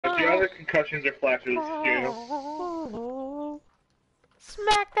either concussions or flashes, you.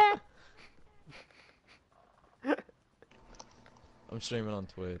 Smack that! I'm streaming on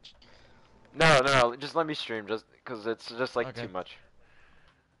Twitch. No, just let me stream, just because it's just like Okay. too much.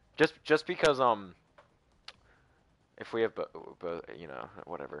 Just because if we have you know,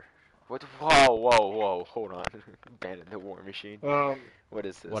 whatever. What? Whoa, hold on. Abandon the war machine. What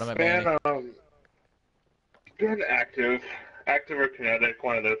is this? What am I Ban banning? ban active or kinetic,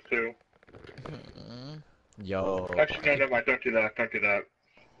 one of those two. Yo. Actually, no, never mind. Don't do that. Don't do that.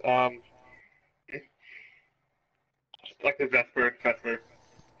 Like the Vesper.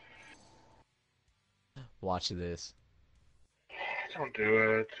 Watch this. Don't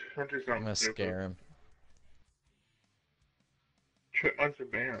do it. Don't do something I'm gonna stupid. scare him. Chipmunks are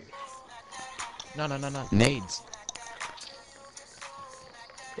banned. No. Nades.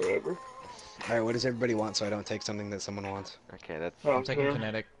 Whatever. Alright, what does everybody want so I don't take something that someone wants? Okay, that's. I'm taking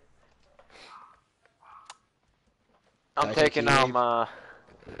kinetic. I'm taking Yeah,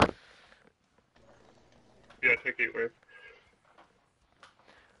 take it with.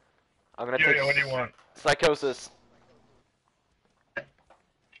 I'm gonna take. Yeah, what do you want? Psychosis.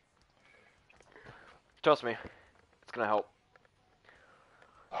 Trust me, it's gonna help.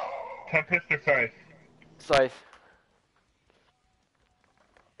 Tempest or Scythe? Scythe.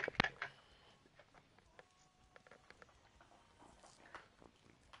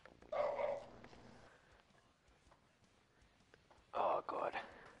 Oh god.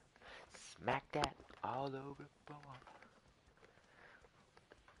 Smack that all over the floor.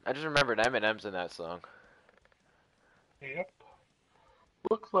 I just remembered Eminem's in that song. Yep.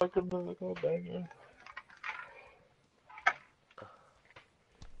 Looks like a musical banger.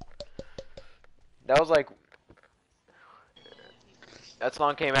 That was like, that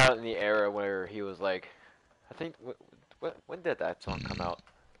song came out in the era where he was like, I think, when did that song come out?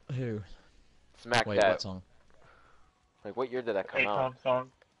 Who? Smack Wait, That. what song? Like, what year did that come out?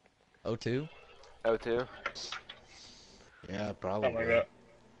 Song. 02? 02? Yeah, probably. Something like that.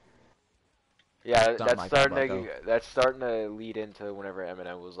 Yeah, Something that's like starting that, to lead into whenever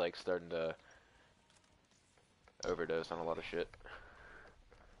Eminem was like starting to overdose on a lot of shit.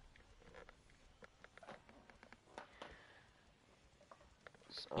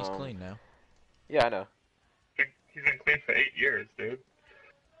 He's clean now. Yeah, I know. He's been clean for 8 years, dude.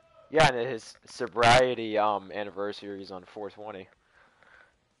 Yeah, and his sobriety anniversary is on 4/20.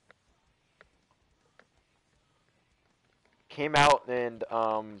 Came out in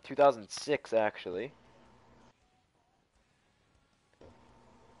 2006 actually.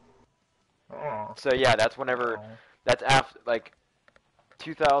 Oh. So yeah, that's whenever that's after like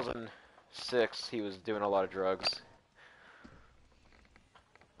 2006 he was doing a lot of drugs.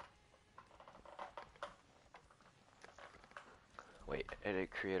 Wait,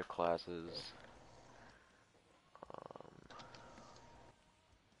 edit creative classes.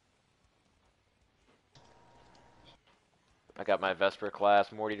 I got my Vesper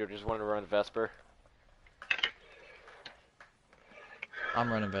class. Morty just wanted to run Vesper.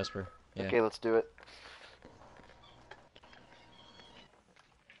 I'm running Vesper. Yeah. Okay, let's do it.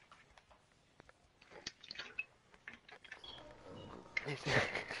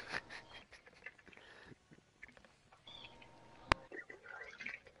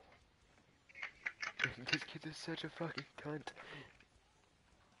 This kid is such a fucking cunt.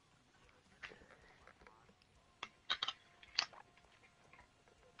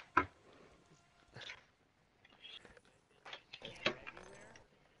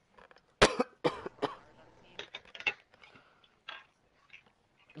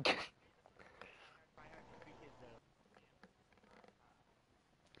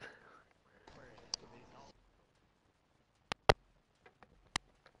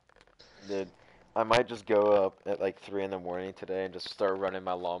 Dude, I might just go up at like 3 in the morning today and just start running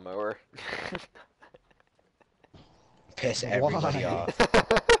my lawnmower. Piss everybody Why? off.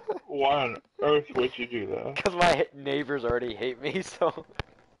 Why on earth would you do that? Because my neighbors already hate me, so...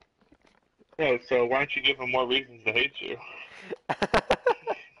 Oh, so why don't you give them more reasons to hate you?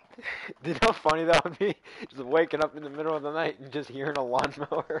 Do you know how funny that would be? Just waking up in the middle of the night and just hearing a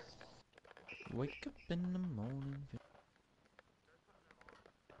lawnmower. Wake up in the morning.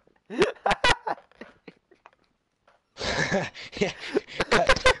 Yeah.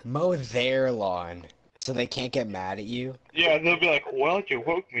 Mow their lawn so they can't get mad at you. Yeah, they'll be like, well, you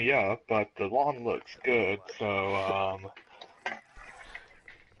woke me up, but the lawn looks good, so,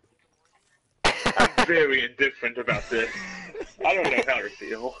 I'm very indifferent about this. I don't know how to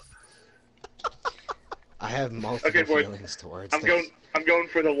feel. I have multiple boys. feelings towards I'm this. going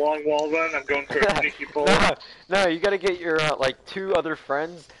for the long wall run. I'm going for a sneaky pull. No, you gotta get your like 2 other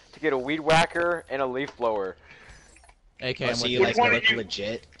friends to get a weed whacker and a leaf blower. AK, Oh, I'm so with you you. like Which one look are you-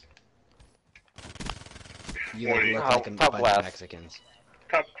 legit? You What like are you- look Oh, like a top bunch left. of Mexicans.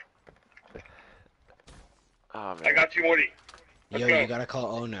 Top. Oh I man. got you, Morty. Let's Yo, go. you gotta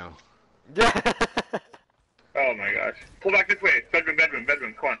call Oh No. Oh my gosh. Pull back this way. Bedroom.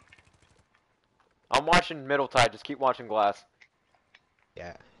 Come on. I'm watching middle tide. Just keep watching glass.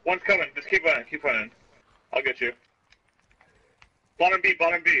 Yeah. One's coming. Just keep running. I'll get you. Bottom B.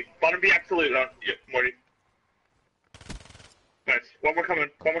 Bottom B absolute. Yeah, Morty. Nice. One more coming.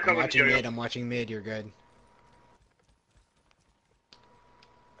 I'm watching Yo-yo. mid, I'm watching mid, you're good.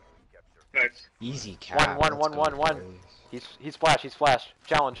 Nice. Easy cap. One, let's go, one. boys. He's flash.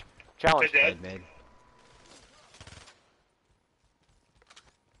 Challenge. They're dead. Mid.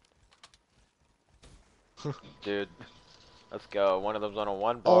 Dude. Let's go. One of them's on a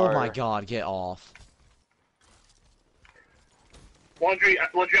 1 bar. Oh my god, get off. Laundry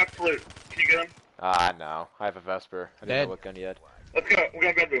absolute. Can you get him? Ah, no. I have a Vesper. I didn't Dead. know what gun he had. Let's go. We're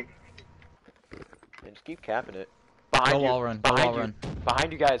going bedroom. Man, just keep capping it. Behind Go you. wall run, go Behind wall you. run.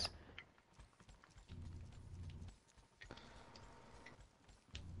 Behind you guys.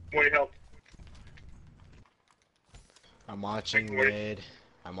 Morty, help. I'm watching Thank you. mid.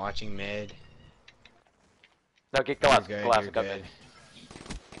 I'm watching mid. No, get You're glass. good, Glass. you're Got good. mid.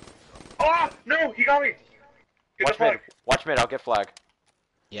 Oh no, he got me. Get Watch the mid. fuck. Watch mid. I'll get flag.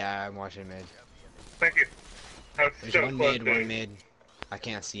 Yeah, I'm watching mid. Thank you. I was There's so one close mid, to one it. mid. I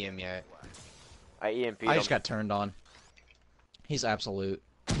can't see him yet. I EMP'd I him. just got turned on. He's absolute.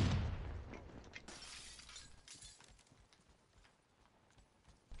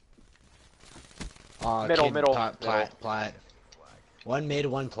 Oh, Middle, kid, middle, plat. One mid,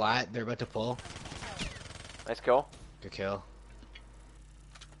 one plat. They're about to pull. Nice kill. Good kill.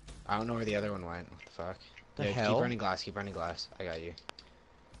 I don't know where the other one went. What the fuck? The Yeah, hell? keep running glass, keep running glass. I got you.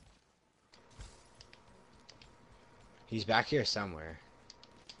 He's back here somewhere.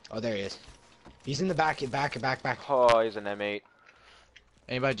 Oh, there he is. He's in the back. Oh, he's an M8.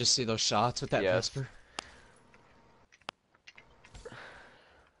 Anybody just see those shots with that Yes. Vesper?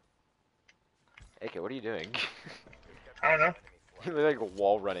 AK, what are you doing? I don't know. You look like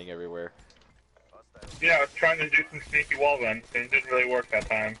wall running everywhere. Yeah, I was trying to do some sneaky wall runs, and it didn't really work that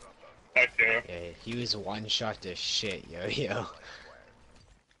time. Nice, yo. Yeah, he was one shot to shit, yo.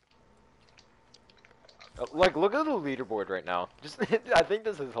 Like, look at the leaderboard right now. Just, I think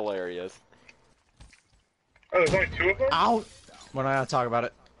this is hilarious. Oh, there's only 2 of them? Ow! We're not gonna talk about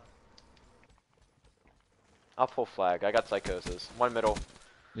it. I'll pull flag. I got psychosis. One middle.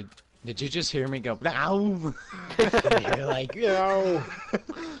 Did you just hear me go, ow? You're like, yo.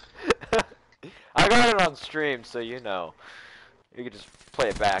 I got it on stream, so you know. You can just play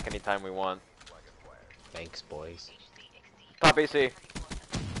it back anytime we want. Thanks, boys. Top AC.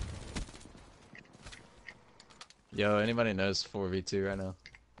 Yo, anybody knows 4v2 right now?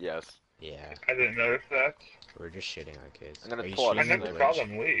 Yes. Yeah, I didn't notice that. we're just shitting on kids. I'm gonna Are you pull out I a streaming never sniper. saw Twitch?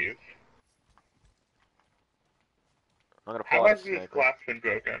 them leave. I'm gonna How pull out a has this sniper. glass been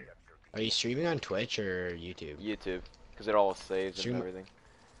broken? Are you streaming on Twitch or YouTube? YouTube. Because it all saves Stream- and everything.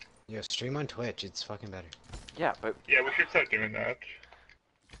 Yo, stream on Twitch. It's fucking better. Yeah, but Yeah, we should start doing that.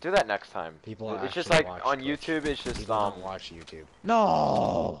 do that next time. People It's just actually like watch on Twitch. YouTube, it's just People don't watch YouTube.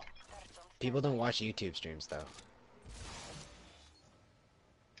 No! People don't watch YouTube streams though.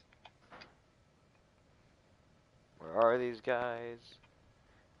 Where are these guys?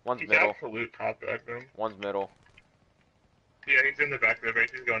 One's He's middle. absolute top bedroom. One's middle. Yeah, he's in the back of the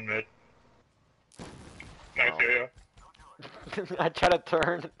base. He's going mid. Nice, Oh. yo. I try to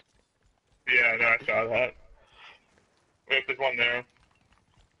turn. Yeah, no, I saw that. Wait, there's one there.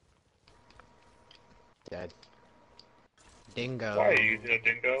 Dead. Dingo. Why are you using a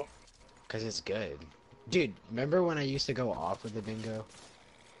dingo? Cause it's good. Dude, remember when I used to go off with the dingo?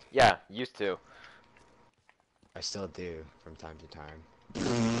 Yeah, used to. I still do from time to time.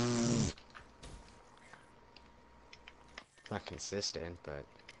 Not consistent, but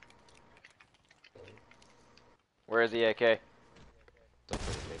Where is the AK? still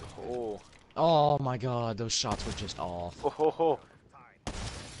pretty good. Oh. Oh my god, those shots were just off. Oh, ho, ho.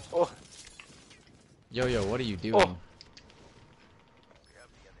 Oh. Yo, what are you doing?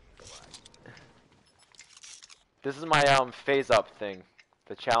 This is my phase up thing.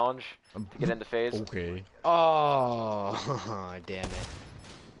 The challenge to get into phase. Okay. Oh, damn it.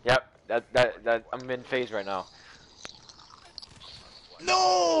 Yep, that I'm in phase right now.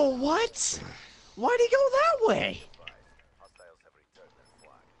 No! What? Why'd he go that way?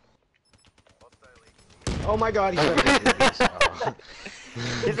 Oh my god, he's right there. Oh.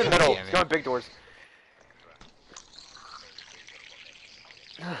 He's in the middle. He's going big doors.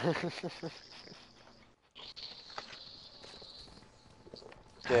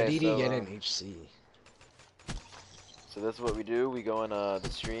 How Okay, did he so, get an HC? so this is what we do. We go on the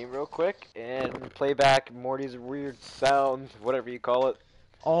stream real quick and play back Morty's weird sound, whatever you call it.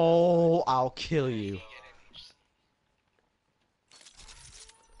 Oh, I'll kill you.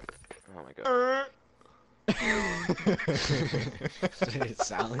 Oh my god. That's what it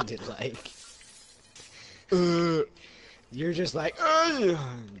sounded like. You're just like,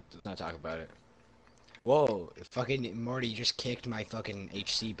 let's not talk about it. Whoa, fucking Morty just kicked my fucking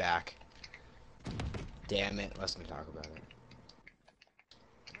HC back. Damn it, let's not talk about it.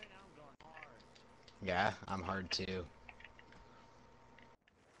 Yeah, I'm hard too.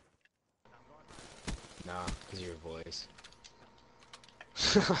 No, because of your voice.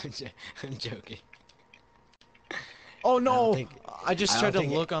 I'm joking. Oh no! think- I just I tried to don't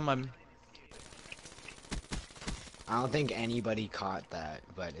think look on my. I don't think anybody caught that,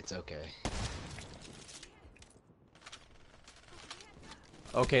 but it's okay.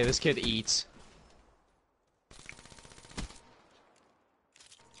 Okay, this kid eats.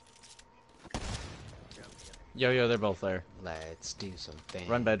 Yo, they're both there. Let's do some fancy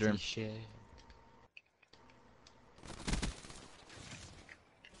Run bedroom. shit.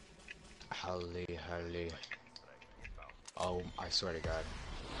 Holy. Oh, I swear to God.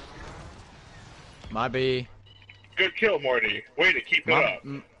 My B. Good kill, Morty. Way to keep it up.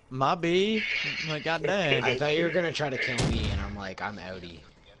 My B. Like, goddamn. I thought you were gonna try to kill me, and I'm like, I'm outie.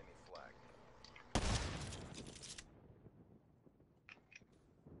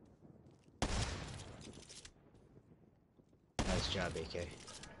 Nice job, AK.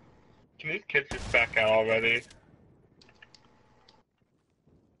 Can these kids just back out already?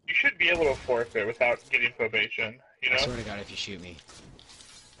 You should be able to forfeit without getting probation, you know? I swear to God, if you shoot me.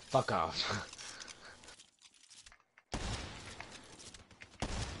 Fuck off.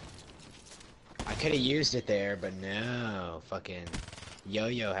 I could have used it there, but no. Fucking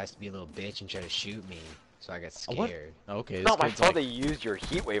Yo-Yo has to be a little bitch and try to shoot me. So I got What? scared. Okay, It's this not my kid's fault like, they used your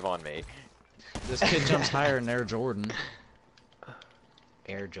heat wave on me. this kid jumps higher than Air Jordan.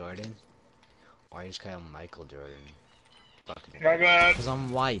 Air Jordan? Why you just call him Michael Jordan? Fucking My bad. Because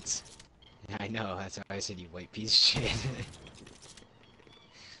I'm white. I know, that's why I said you white piece of shit.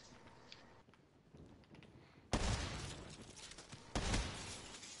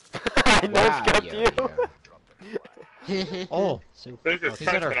 I know Wow, it's got Yo-Yo. Oh, So There's a fucking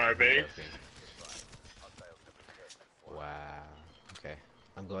sense in our base. Wow. Okay.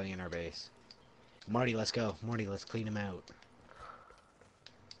 I'm going in our base. Marty, let's go. Marty, let's clean him out.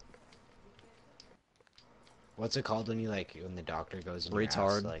 What's it called when you when the doctor goes in your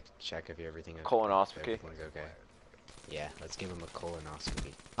house Retard. to, check if everything's Colonoscopy. okay? Yeah, let's give him a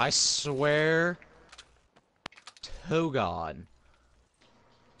colonoscopy. I swear to God.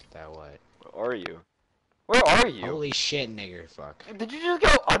 That what? Where are you? Where are you? Holy shit, nigger, fuck. Did you just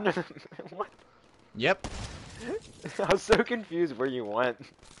go under the... What? Yep. I was so confused where you went.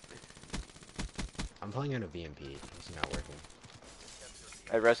 I'm playing on a VMP. It's not working.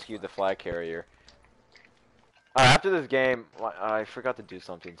 I rescued the flag carrier. After this game, I forgot to do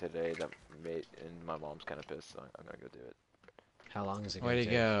something today that made, and my mom's kind of pissed, so I'm gonna go do it. How long is it gonna Way to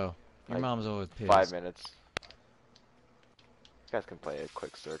take? go. Your Like, mom's always pissed. 5 minutes. You guys can play a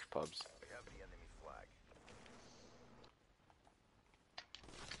quick search, pubs.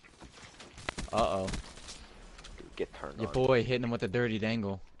 Uh-oh. Dude, get turned Your on. boy hitting him with a dirty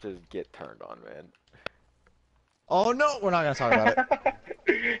dangle. Just get turned on, man. Oh no, we're not gonna talk about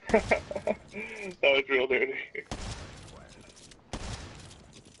it. That was real dirty.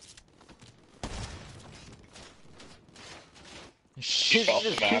 Just off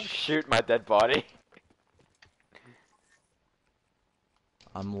the map. shoot my dead body.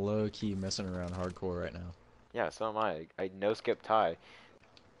 I'm low-key messing around hardcore right now. Yeah, so am I. I no skip tie.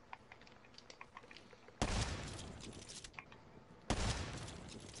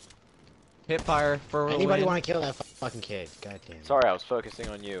 Hip fire for a Anybody win. want to kill that fucking kid? God damn. Sorry, I was focusing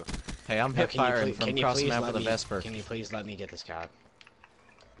on you. Hey, I'm No, hip firing from across the map with a Vesper. Can you please let me get this cop?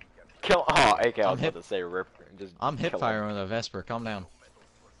 Kill. Oh, AK, I was hip- about to say rip. Just I'm hip kill him. firing with a Vesper. Calm down.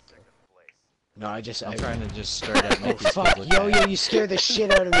 No, I'm trying to just straight up Oh make these fuck, kids look Yo-Yo, bad. you scared the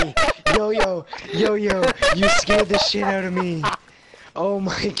shit out of me. Yo-Yo, you scared the shit out of me. Oh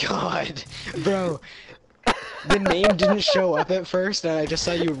my god, bro. The name didn't show up at first, and I just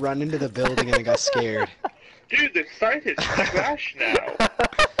saw you run into the building and I got scared. Dude, the site is trash now.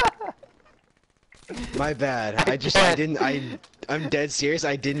 My bad. I'm dead serious.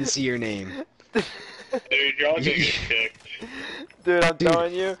 I didn't see your name. Dude, You're all gonna get kicked. Dude, I'm Dude.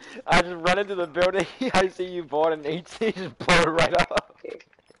 telling you, I just run into the building, I see you bought an HC, just blow it right up.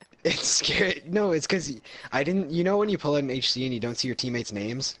 It's scary. No, it's because I didn't. You know when you pull out an HC and you don't see your teammates'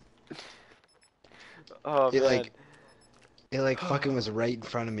 names? Oh, It man. like fucking was right in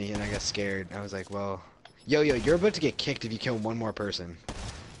front of me, and I got scared. I was like, well, yo, you're about to get kicked if you kill one more person.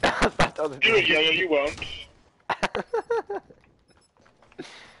 That doesn't Do it, Yo-Yo, you won't.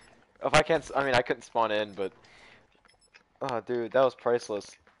 If I can't, I mean, I couldn't spawn in, but... Oh, dude, that was priceless.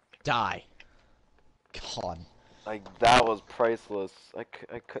 Die. God. Like, that was priceless. I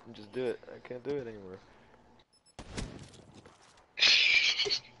couldn't just do it. I can't do it anymore.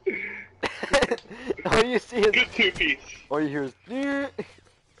 All you see is... Good two-piece. All you hear is...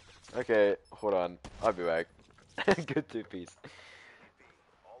 Okay, hold on. I'll be back. Good two-piece.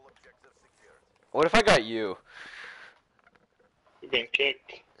 What if I got you? You've been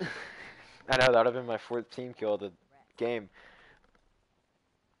kicked. I know, that would have been my 4th team kill of the game.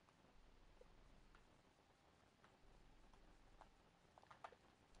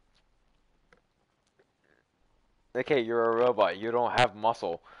 Okay, you're a robot. You don't have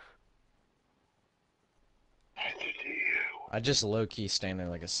muscle. I just low-key stand there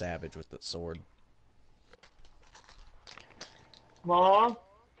like a savage with the sword. Mom?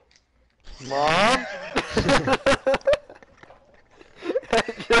 Mom?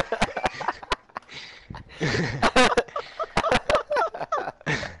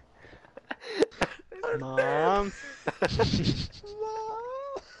 Mom.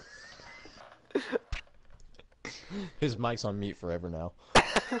 His mic's on mute forever now.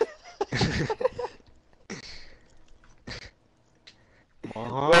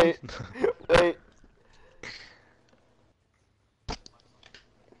 Mom. Wait.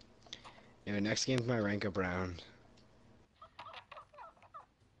 Yeah, next game's my rank up round.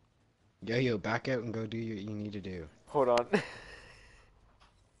 Yo, back out and go do what you need to do. Hold on.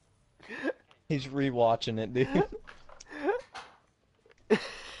 He's rewatching it, dude.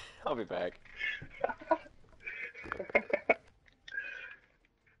 I'll be back.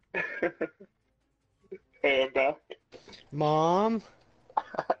 Hey, I'm back. Mom.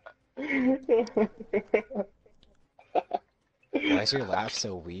 Why is your laugh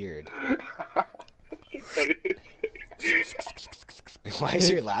so weird? Why is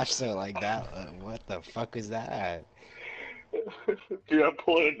your laugh so like that? What the fuck is that? Dude, I'm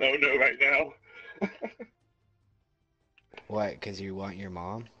pulling a no-no right now. What? Because you want your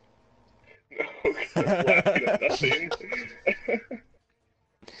mom? No, 'cause I'm laughing at nothing.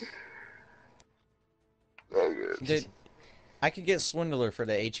 Dude, I could get Swindler for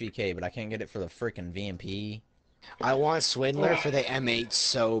the HVK, but I can't get it for the freaking VMP. I want Swindler for the M8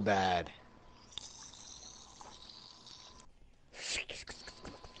 so bad.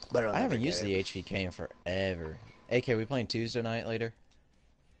 But I haven't used the HVK in forever. AK, we playing Tuesday night later?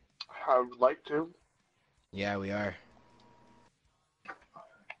 I would like to. Yeah, we are.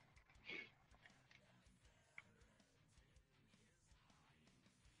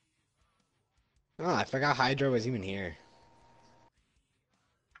 Oh, I forgot Hydra was even here.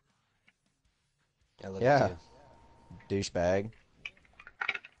 I love Yeah. it Douchebag.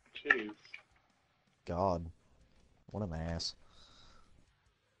 Jeez. God. What an ass.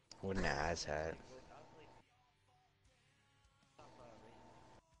 too. What an ass hat.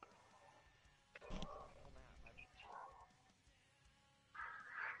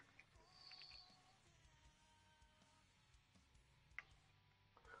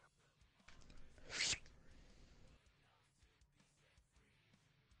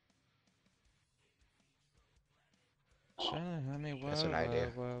 That's what I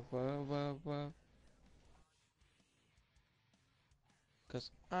do. Cause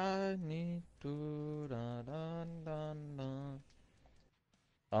I need to da, da, da, da.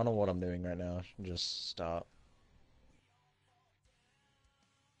 I don't know what I'm doing right now. Just stop.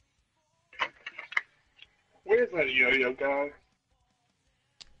 Where's that yo-yo guy?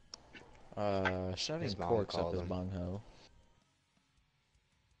 His Shoving mom corks up called his him. bunghole.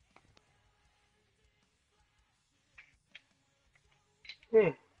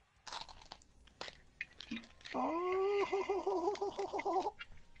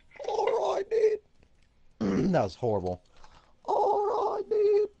 Alright, dude. That was horrible. Alright,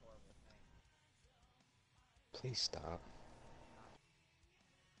 dude. Please stop.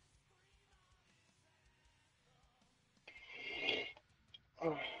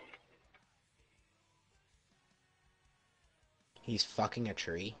 He's fucking a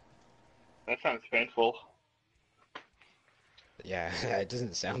tree? That sounds painful. Yeah, it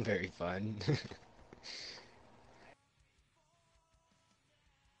doesn't sound very fun.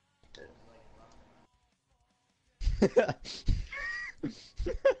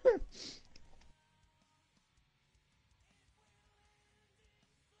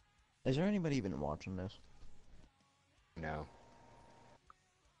 Is there anybody even watching this? No.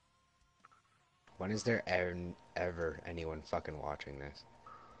 When is there ever anyone fucking watching this?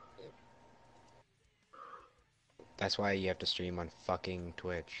 That's why you have to stream on fucking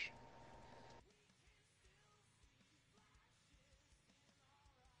Twitch.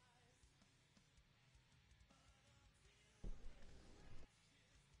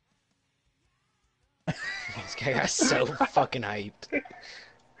 This guy got so fucking hyped.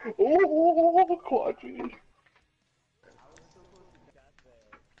 Oh, Quadri.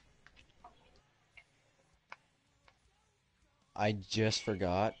 I just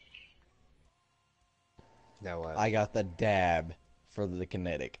forgot. That what? I got the dab for the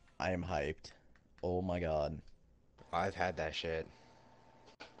kinetic. I am hyped. Oh my god. I've had that shit.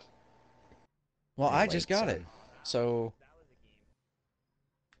 Well, You're I late, just got it. son. So...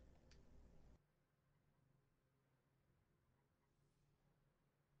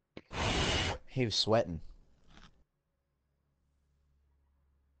 He was sweating.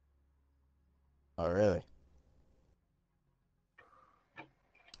 Oh, really?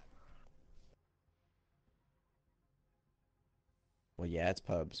 Well, yeah, it's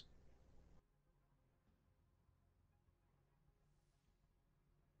pubs.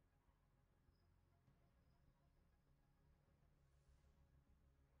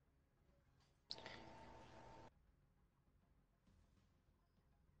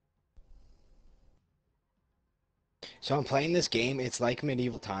 So I'm playing this game. It's like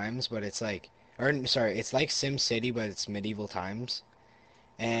medieval times, but it's like, or sorry, it's like Sim City, but it's medieval times.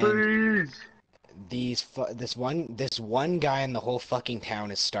 And Freeze! this one guy in the whole fucking town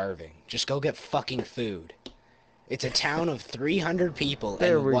is starving. Just go get fucking food. It's a town of 300 people,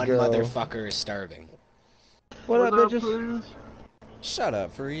 There and we one go. motherfucker is starving. What up, bitches? Please? Shut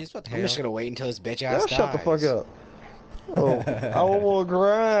up, Freeze. What the I'm hell? just gonna wait until his bitch Y'all ass shut the fuck dies. up. Oh, I will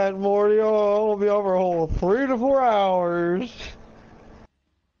grind, Morty. Oh, I will be over a whole 3 to 4 hours.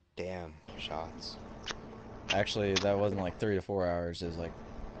 Damn, shots. Actually, that wasn't like 3 to 4 hours. It was like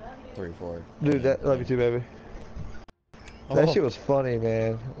 3 or 4. Dude, that love you too, baby. That shit was funny,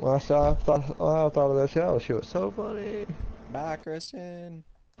 man. When I thought of that shit, that shit was so funny. Bye, Kristen.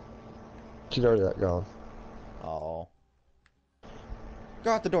 She's already gone. Oh.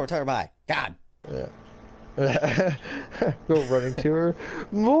 Go out the door. Tell her bye. God. Yeah. Go running to her.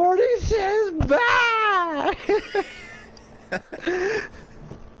 Morty says bye!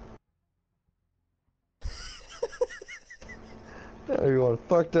 Everyone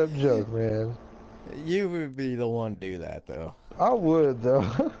fucked up joke, man. You would be the one to do that, though. I would,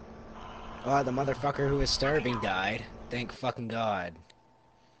 though. Oh, the motherfucker who was starving died. Thank fucking God.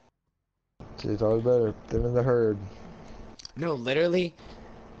 She's always better than in the herd. No, literally.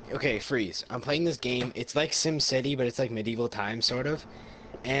 Okay, freeze. I'm playing this game. It's like Sim City, but it's like medieval times, sort of.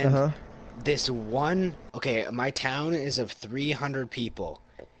 And this one... Okay, my town is of 300 people.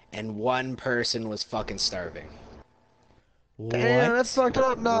 And one person was fucking starving. Damn, that's fucked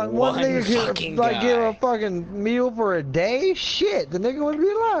up. Not one One nigga could fucking like give a guy. fucking meal for a day. Shit, the nigga wouldn't be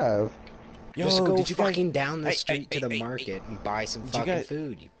alive. Yo, Just go did you guys... fucking down the Hey, street hey, to the hey, market and buy some Did you fucking guys-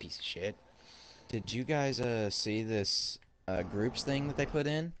 food, you piece of shit. Did you guys see this groups thing that they put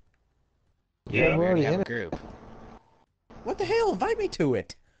in? Yeah, We we're already already have in a it. group. What the hell? Invite me to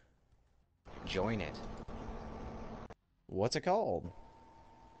it. Join it. What's it called?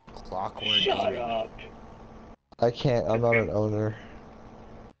 Clockwork Shut Gaming. up. I can't. I'm not an owner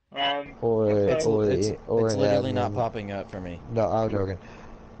or It's or it's or it's an literally not admin. popping up for me. No, I'm joking.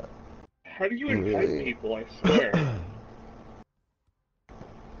 How do you invite people, I swear?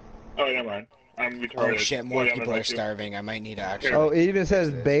 Oh, never mind. I'm retarded. Oh shit, more Wait, I'm people are invite you. starving. I might need to actually... Oh, it even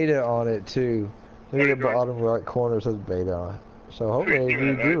says this. beta on it too. Look at the Wait, George. bottom right corner says beta on it. So hopefully Wait, if you we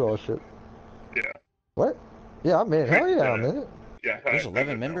invite? do all shit. Yeah. What? Yeah, I'm in. Hell yeah, I'm in it. Yeah, There's I 11 didn't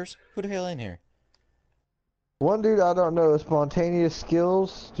know. members? Who the hell in here? One dude I don't know, spontaneous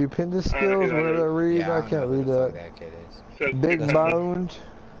skills, stupendous I don't know who skills, that whatever is. I read, Yeah, I I don't can't know read who the fuck that. that kid is. Says Big Nintendo. boned.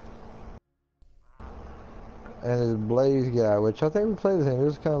 And his Blaze guy, which I think we played this thing, it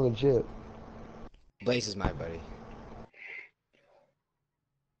was kind of legit. Blaze is my buddy.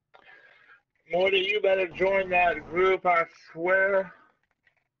 Morty, you better join that group, I swear.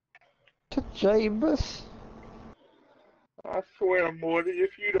 Jabus. I swear, Morty,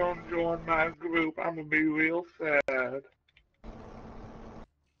 if you don't join my group, I'm gonna be real sad.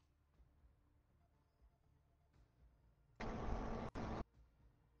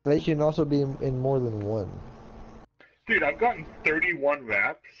 They can also be in more than one. Dude, I've gotten 31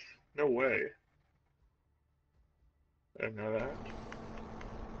 raps. No way. I didn't know that.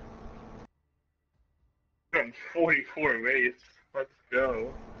 I'm 44 mace. Let's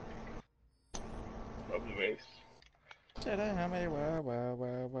go. Love the mace. Oh, Oh,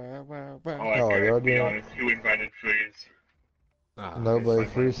 Oh, okay. y'all Be doing? honest. Who invited Freeze? Nobody.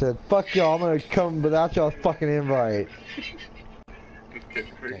 Free said, "Fuck y'all, I'm gonna come without y'all's fucking invite." Just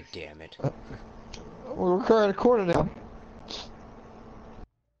kidding, Freeze. God damn it. We're recording a corner now.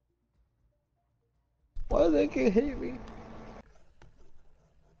 Why they can hit me?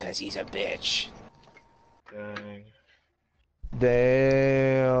 Cause he's a bitch. Dang.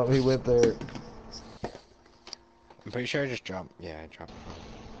 Damn, he went there. I'm pretty sure I just dropped. Yeah, I dropped.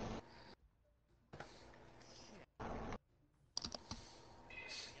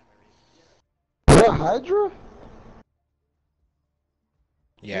 What, Hydra?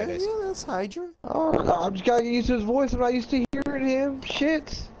 Yeah, it is. Yeah, that's Hydra. Oh, I'm just gotta get used to his voice. I'm not used to hearing him.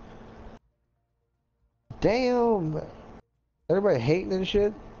 Shit. Damn. Everybody hating and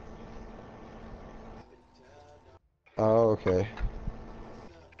shit. Oh, okay.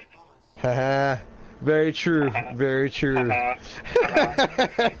 Haha. Very true. Very true.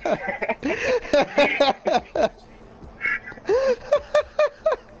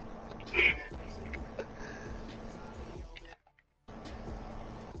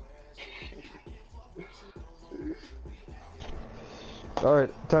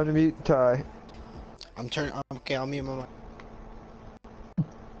 Alright, time to meet Ty. I'm turning. Okay, I'll mute my mic.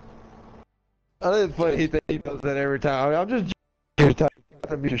 I think it's funny he does that every time. I mean, I'm just here to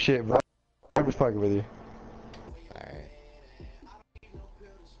mute your shit, bro. I'm just fucking with you. Alright.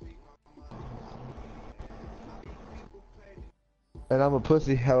 And I'm a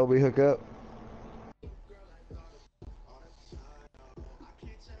pussy. How about we hook up?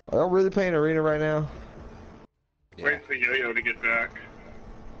 Are y'all really playing Arena right now? Yeah. Waiting for Yo-Yo to get back.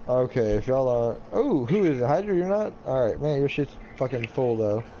 Okay, if y'all are... Oh, who is it? Hydra, you're not? Alright, man, your shit's fucking full,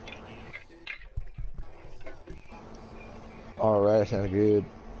 though. Alright, that sounds good.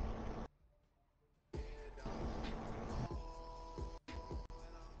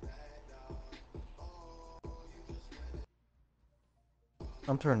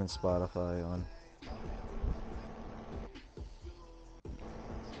 I'm turning Spotify on.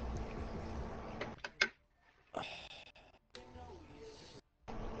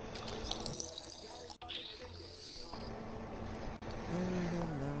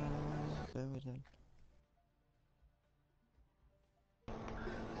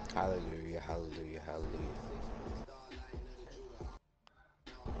 Hallelujah, hallelujah, hallelujah.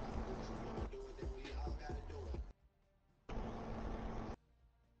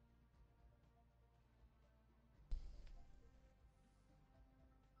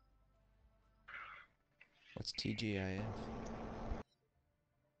 What's TGIF?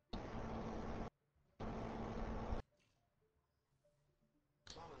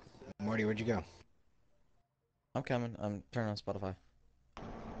 Morty, where'd you go? I'm coming. I'm turning on Spotify.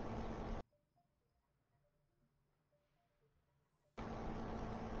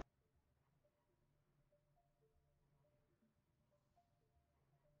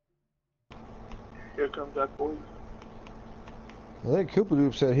 Here comes that boy. I think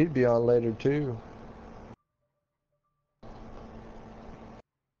Koopadoop said he'd be on later, too.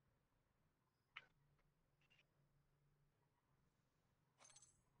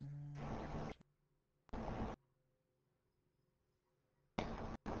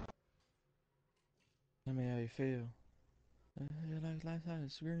 Tell me how you feel. You like lights on the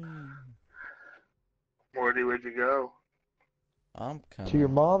screen. Morty, where'd you go? I'm To your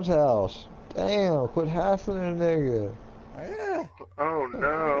coming. mom's house. Damn, quit hassling a nigga. Oh, yeah. Oh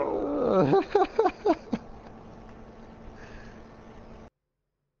no.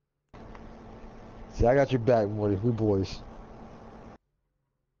 See, I got your back, Morty. We boys.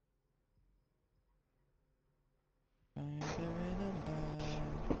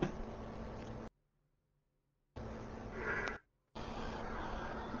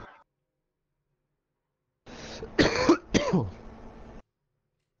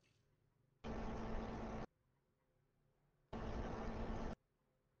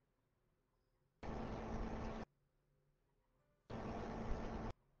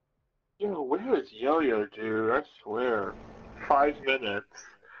 Yo, where is Yo-Yo, dude? I swear. 5 minutes.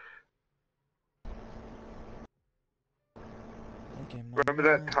 Remember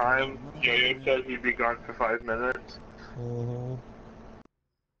that time Yo-Yo said he'd be gone for 5 minutes? Mm-hmm.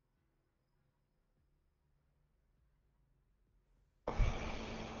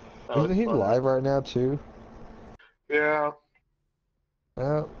 That was Isn't he fun. live right now, too? Yeah.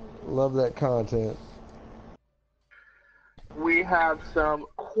 Well, love that content. We have some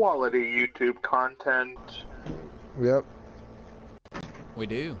quality YouTube content. Yep. We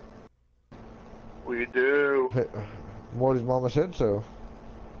do. We do. Hey, Morty's mama said so.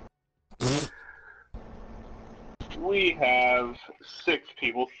 We have 6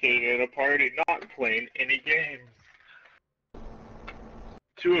 people sitting in a party not playing any games.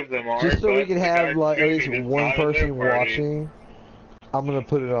 2 of them are, Just so we but can the have guy like at least streaming is one not in their person party. watching, I'm gonna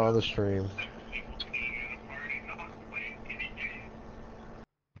put it on the stream.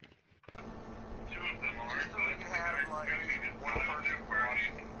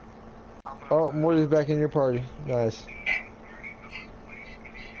 Oh, Morty's back in your party. Nice.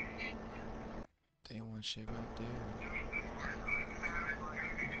 They want shit right there.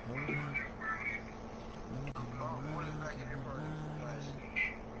 Hold on.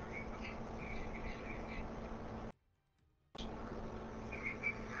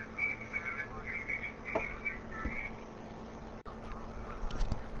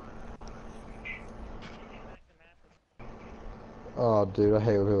 Oh, dude, I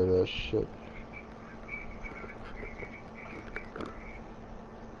hate when people do that shit.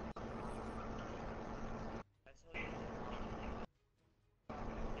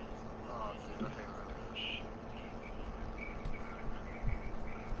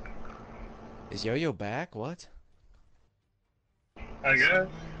 Is Yo-Yo back? What? I guess.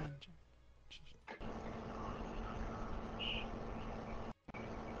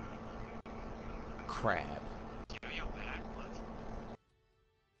 Crab.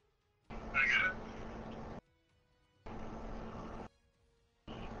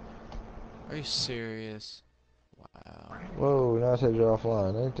 Are you serious? Wow. Whoa, now I said you're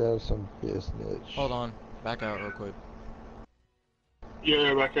offline. Ain't that some business? Hold on. Back out real quick.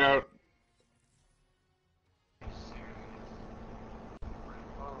 Yeah, back out.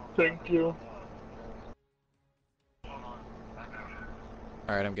 Thank you.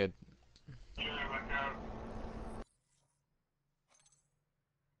 Alright, I'm good. Yeah, back out.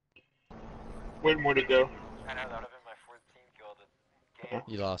 Where'd Morty go? I know, that would have been my 14th kill of the game.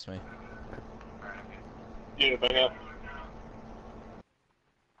 You lost me. Yeah, back out.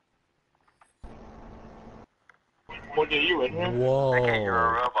 Morty, are you in here? Whoa. Okay, you're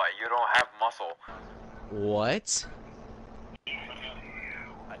a robot. You don't have muscle. What?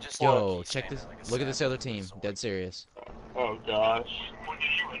 I just Yo, check this. Look at this other team. Dead serious. Oh gosh.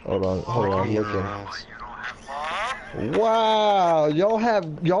 Hold on, I'm Your looking. ass. Wow,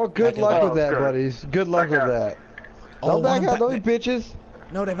 y'all good Back luck out. with that, Oh, good. buddies. Good luck with that. Don't back one out, don't you bitches.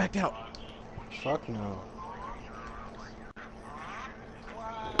 No, they backed out. Fuck no.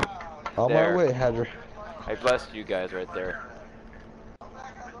 On my There. way, Hadra. I blessed you guys right there.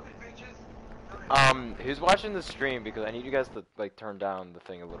 Who's watching the stream? Because I need you guys to, like, turn down the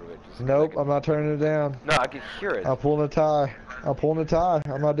thing a little bit. Just 'cause Nope, I'm not turning it down. No, I can hear it. I'm pulling a tie.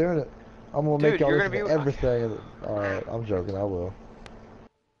 I'm not doing it. I'm gonna Dude, make y'all you're listen gonna to be- everything. Alright, I'm joking, I will.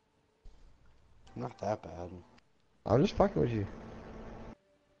 Not that bad. I'm just fucking with you.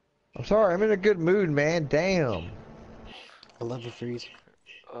 I'm sorry, I'm in a good mood, man. Damn. I love you, Freeze.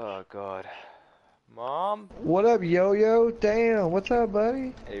 Oh, God. Mom? What up, Yo-Yo? Damn, what's up,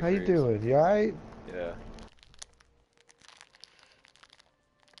 buddy? Hey, How you Freeze. doing? You alright? Yeah.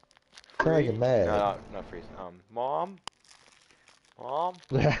 Kinda like you're mad. No, not Freeze. Mom? Mom?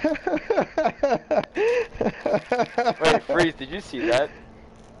 Wait, Wait, Freeze, did you see that?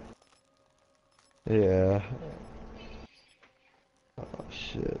 Yeah. Oh,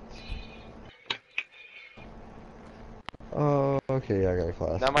 shit. Oh, okay, I got a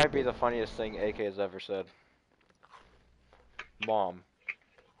class. That might be the funniest thing AK has ever said. Mom.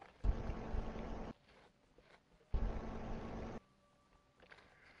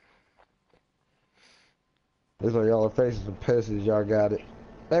 Looks like y'all are facing some pussies, y'all got it.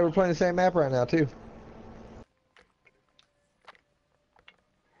 Hey, we're playing the same map right now, too.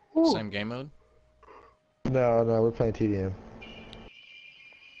 Same game mode? No, we're playing TDM.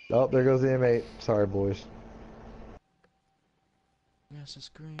 Oh, there goes the M8. Sorry, boys. Yes, it's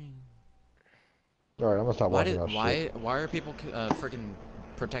green. Alright, I'm gonna stop watching y'all shit. Why are people freaking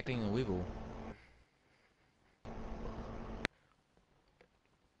protecting the Weevil?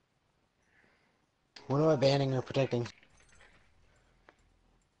 What am I banning or protecting?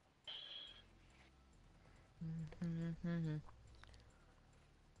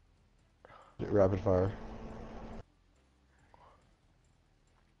 Rapid fire.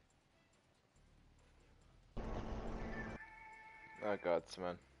 Oh, God,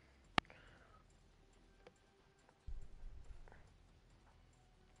 man.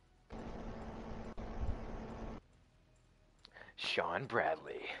 Sean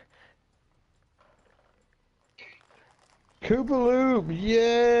Bradley. Koopaloop,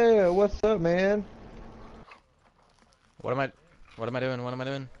 yeah! What's up, man? What am I? What am I doing? What am I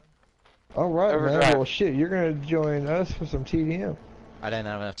doing? Alright, man. Overdrive. Well, shit, you're gonna join us for some TDM. I didn't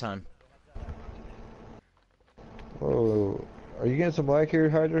have enough time. Whoa. Are you getting some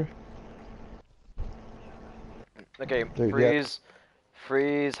black-haired Hydra? Okay, Dude, yeah.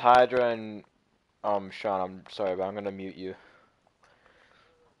 freeze, Hydra, and Sean. I'm sorry, but I'm gonna mute you.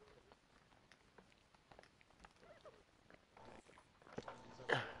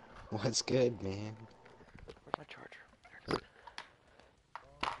 What's good, man? Where's my charger? There it is.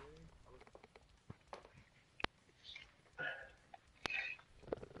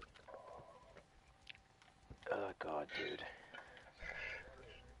 Oh god, dude.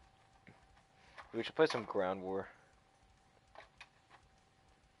 We should play some Ground War.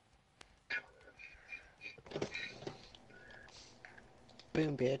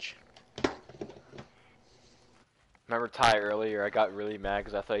 Boom, bitch. Remember Ty earlier? I got really mad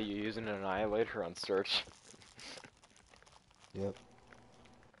because I thought you were using an Annihilator on search. Yep.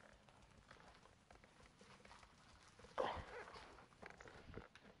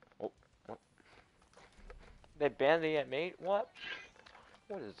 Oh, what? They banned the mate? What?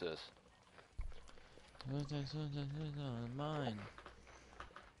 What is this? Mine.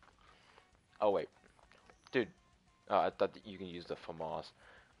 Oh wait, dude. I thought that you can use the FAMAS. I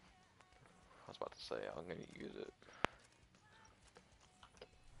was about to say I'm gonna use it.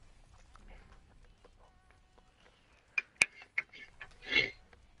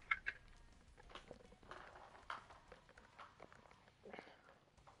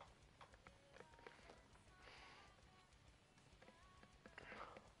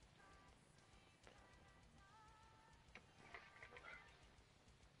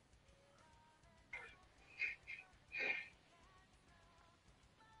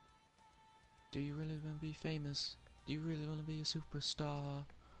 Do you really want to be famous? Do you really want to be a superstar?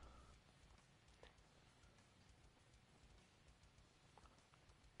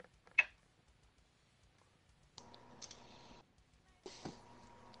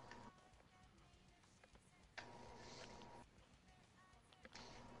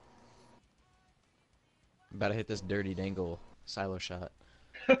 About to hit this dirty dangle silo shot.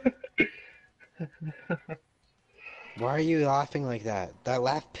 Why are you laughing like that? That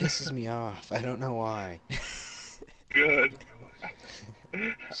laugh pisses me off. I don't know why. Good.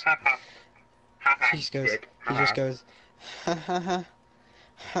 He just goes, ha ha ha,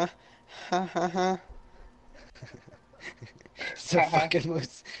 ha ha ha ha. It's the fucking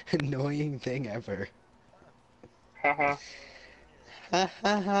most annoying thing ever. Haha. Ha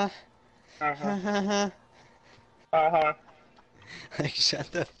ha ha, Haha. ha ha ha. Haha. Like,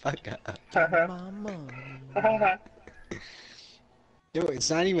 shut the fuck up. Haha. My money. Haha. Yo, it's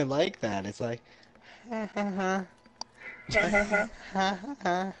not even like that. It's like, ha ha ha, ha ha ha,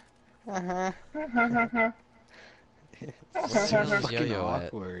 ha ha. It's Where the so hell is fucking Yo-Yo at?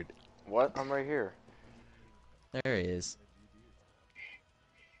 awkward. What? I'm right here. There he is.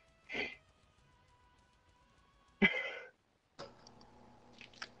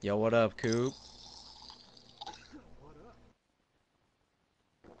 Yo, what up, Coop?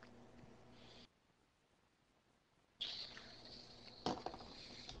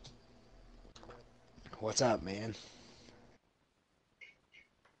 What's up, man?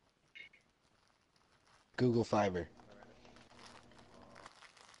 Google Fiber.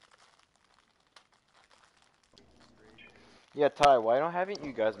 Yeah, Ty. Haven't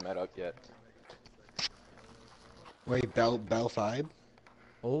you guys met up yet? Wait, Bell Fibe?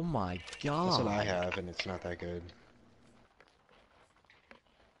 Oh my god. That's what I have, and it's not that good.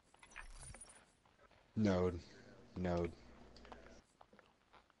 Node. Node.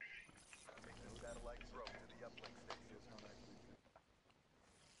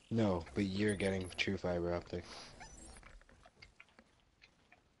 No, but you're getting true fiber optic.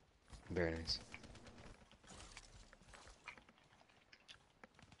 Very nice.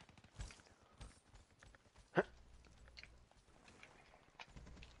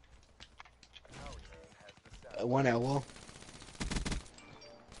 One elbow.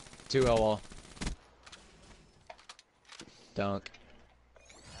 2 L wall. Dunk.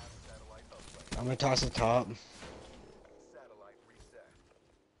 I'm gonna toss the top.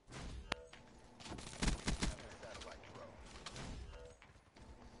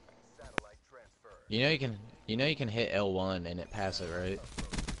 You know you can hit L1 and it pass it, right?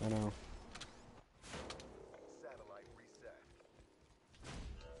 I know.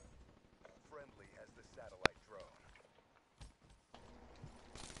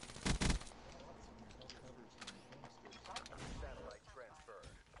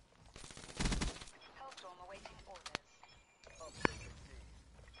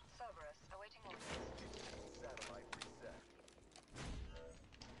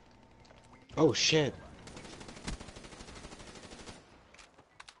 Oh shit.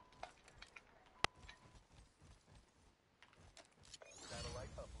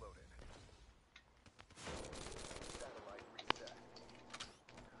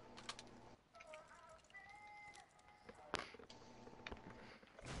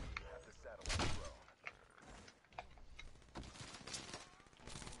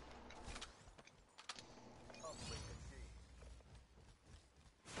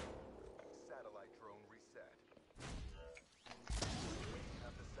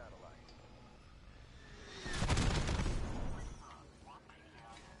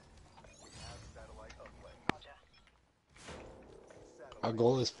 Our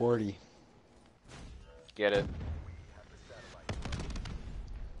goal is 40. Get it.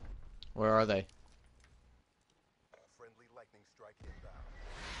 Where are they?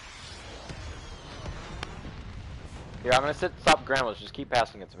 Here, I'm gonna stop Grandma's. Just keep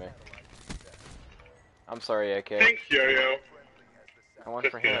passing it to me. I'm sorry, AK. Thanks, Yo-Yo. I went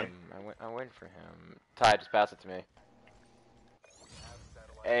Just for kidding. him. I went for him. Ty, just pass it to me.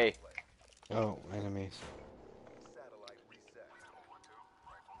 Hey. Oh, enemies.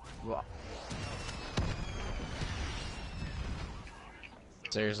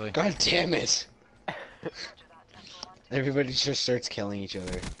 Seriously? God damn it! Everybody just starts killing each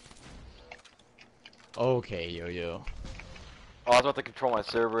other. Okay, Yo-Yo. Oh, I was about to control my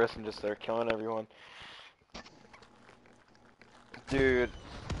Cerberus and just start killing everyone. Dude.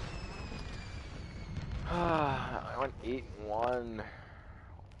 I went 8-1.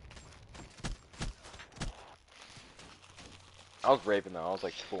 I was raping though. I was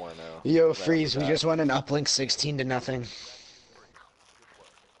like 4-0. Yo, Right Freeze, after we that. just won an uplink 16-0.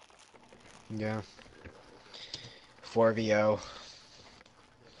 Yeah. 4VO.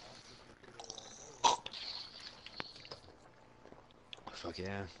 Fuck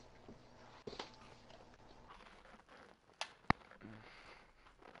yeah.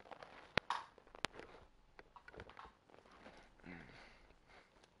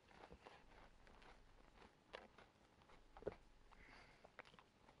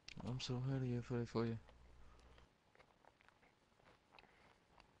 I'm so happy for you.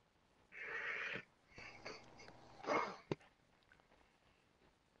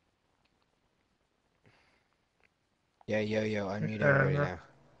 Yeah, yo, unmute everybody now.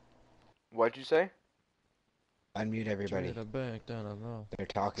 What'd you say? Unmute everybody. Straight back down the mouth. They're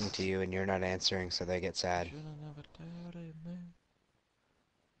talking to you and you're not answering, so they get sad. Shoulda never doubted me.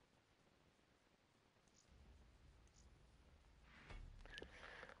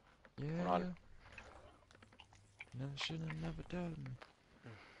 Yeah, Hold on. yeah. Never shoulda never doubted me.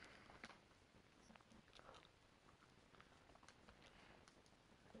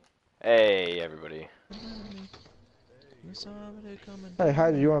 Hey, everybody. You saw me coming. Hey,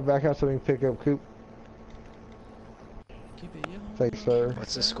 Heidi, do you want to back out so we can pick up Coop? Keep it young. Thanks, sir.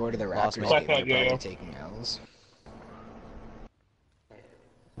 What's the score to the Lost Raptors me. game? They're Back out, yo-yo. probably taking L's.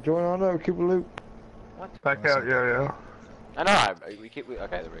 Join on up, Coop Loop. Back out, Yo-Yo. I know. Okay,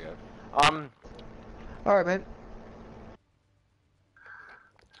 there we go. Alright, man.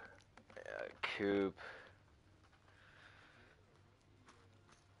 Coop.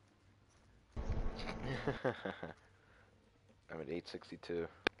 I'm at 862.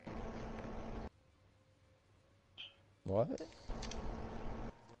 What?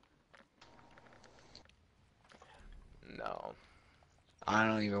 No. I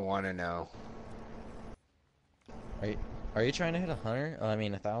don't even want to know. Are you trying to hit 100? I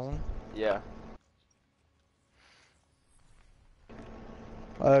mean 1,000? Yeah.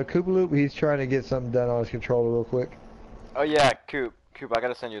 Coop Loop, he's trying to get something done on his controller real quick. Oh yeah, Coop. Coop, I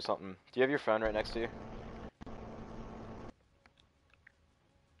gotta send you something. Do you have your phone right next to you?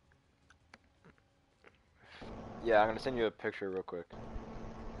 Yeah, I'm gonna send you a picture real quick.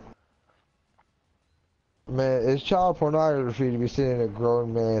 Man, it's child pornography to be sending a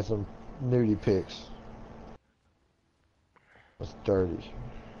grown man some nudie pics. That's dirty.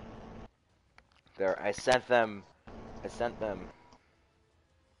 There, I sent them. I sent them.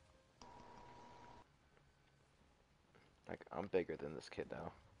 Like, I'm bigger than this kid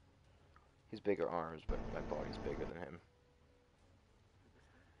now. He's bigger arms, but my body's bigger than him.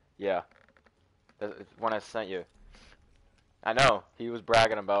 Yeah. That's when I sent you. I know. He was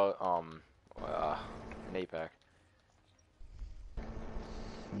bragging about, an 8-pack.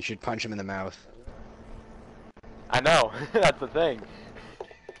 You should punch him in the mouth. I know. That's the thing.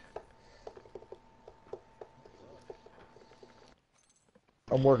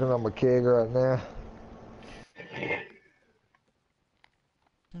 I'm working on my keg right now.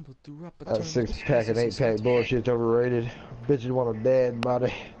 That 6-pack and 8-pack bullshit's overrated. Bitches want a dad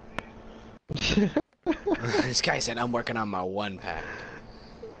body. This guy said I'm working on my 1-pack.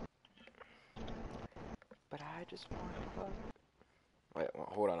 But I just want to fuck. Wait,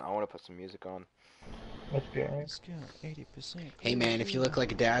 hold on. I want to put some music on. Let's go. Let's go. 80%. Hey man, if you look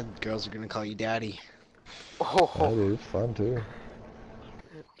like a dad, girls are gonna call you daddy. That Oh, is fun too.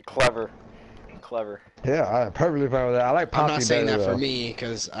 clever. Clever. Yeah, I'm perfectly fine with that. I like I'm Poppy not saying better, that for though. me,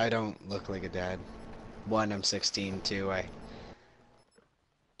 because I don't look like a dad. 1, I'm 16. 2, I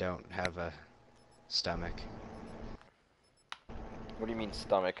don't have a stomach. What do you mean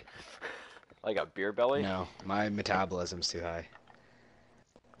stomach? Like a beer belly? No, my metabolism's too high.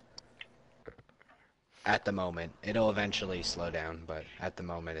 At the moment. It'll eventually slow down, but at the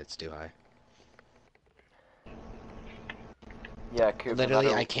moment it's too high. Yeah, Coop. Literally,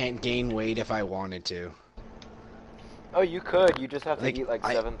 no matter... I can't gain weight if I wanted to. Oh, you could. You just have to Like, eat like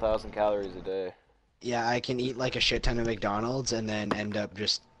 7,000 calories a day. Yeah, I can eat like a shit ton of McDonald's and then end up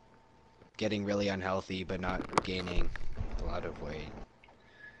just getting really unhealthy, but not gaining a lot of weight.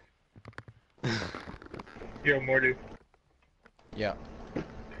 Yo, Morty, Yeah,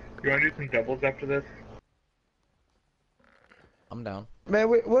 you wanna do some doubles after this? I'm down. Man,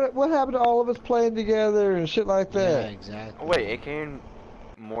 what happened to all of us playing together and shit like Yeah, that? exactly. Oh, wait, AK and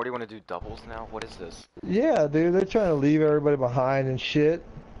Morty want to do doubles now? What is this? Yeah, dude, they're trying to leave everybody behind and shit.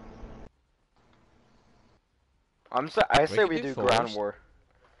 I say could we do do fours. ground war.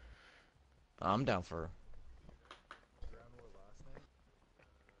 I'm down for.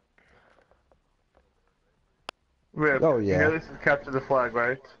 Rip, Oh, you yeah. know this is capture the flag,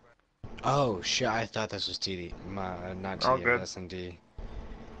 right? Oh shit, I thought this was TD. Not All TD, good. SMD.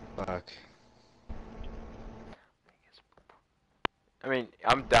 Fuck. I mean,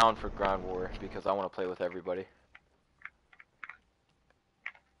 I'm down for ground war because I want to play with everybody.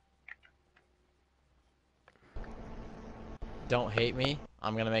 Don't hate me.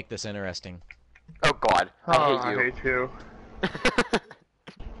 I'm gonna make this interesting. Oh God, Oh, I hate you. I hate you.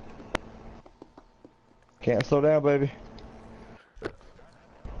 Can't slow down, baby.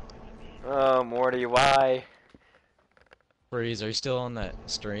 Oh, Morty, why? Freeze, are you still on that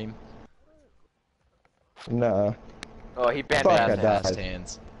stream? Nah. Oh, he banned Fuck, fast I died. Fast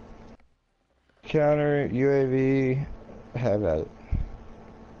hands. Counter, UAV, have at it.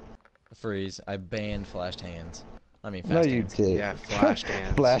 Freeze, I banned flashed hands. I mean No, fast you hands. did. Yeah, flashed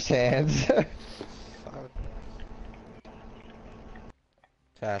hands. Flash hands. Fuck.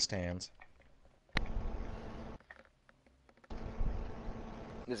 Fast hands.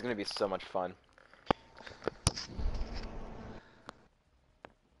 This is gonna be so much fun.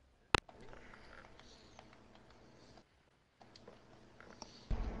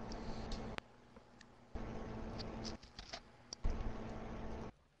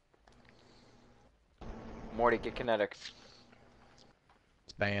 Morty, get kinetic.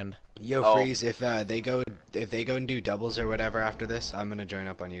 It's banned. Yo, Oh. Freeze, if they go and do doubles or whatever after this, I'm gonna join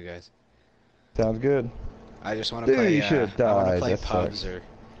up on you guys. Sounds good. I just want to Dude, play. you should've I want to died, play that pubs sucks. or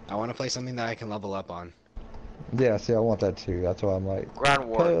I want to play something that I can level up on. Yeah, see, I want that too. That's why I'm like, Ground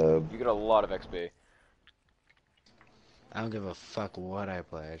war. pub. You get a lot of XP. I don't give a fuck what I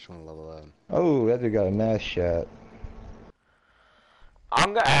play. I just want to level up. Oh, that dude got a nice shot.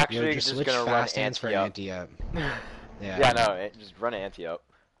 I'm gonna Yo, actually just just switch gonna run fast hands for anti anti-up. up. Yeah. Yeah, no, just run anti up.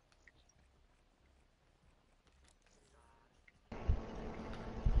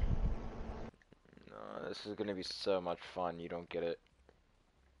 No, this is gonna be so much fun. You don't get it.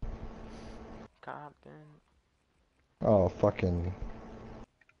 Compton. Oh, fucking.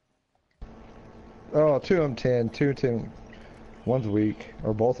 Oh, 2 of them 10, 2 10. One's weak,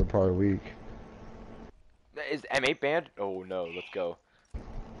 or both are probably weak. Is M8 banned? Oh no, let's go.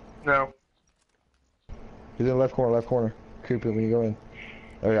 No. He's in the left corner. Coop it when you go in.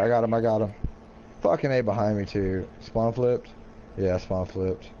 Okay, I got him. Fucking A behind me too. Spawn flipped? Yeah, spawn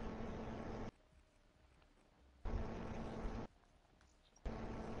flipped.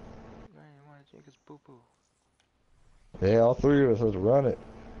 Man, you wanna drink his boo boo. Yeah, all 3 of us, let's run it.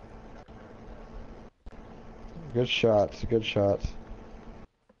 Good shots.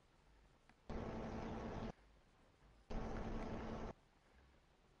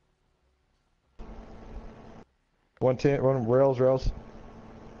 110, run rails.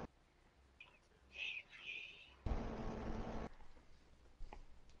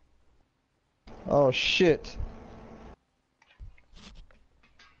 Oh shit.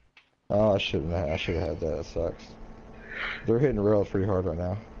 Oh, I should have had that. That sucks. They're hitting the rails pretty hard right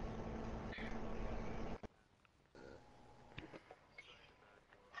now.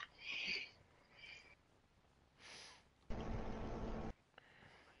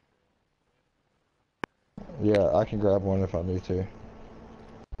 Yeah, I can grab one if I need to.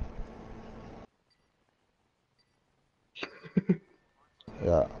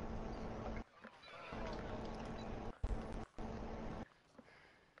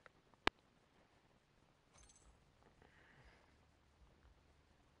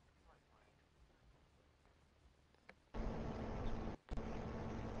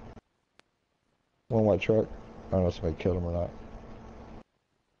 One white truck. I don't know if somebody killed him or not.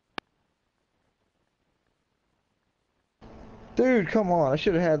 Dude, come on. I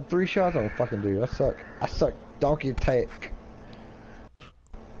should have had 3 shots on the fucking dude. I suck. I suck. Donkey attack.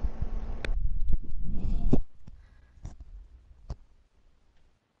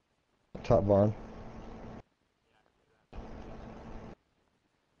 Top barn.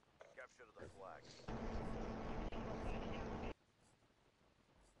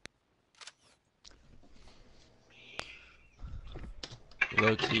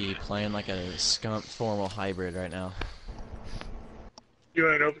 Low key playing like a skunk formal hybrid right now. You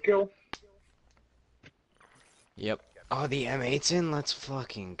want an overkill? Yep. Oh, the M8's in? Let's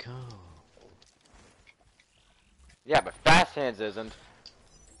fucking go. Yeah, but Fast Hands isn't.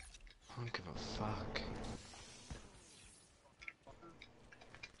 I don't give a fuck.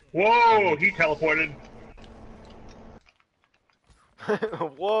 Whoa, he teleported.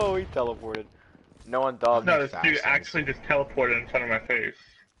 Whoa, he teleported. No one dog. No, this Fast dude Hands. actually just teleported in front of my face.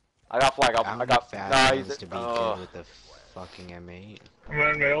 I got flag. I got. Fast Nah, Hands he's to be good with the fucking M8. I'm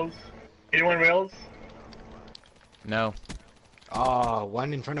on rails. Anyone rails? No. Oh,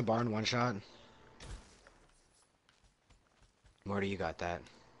 one in front of barn, one shot. Morty, you got that.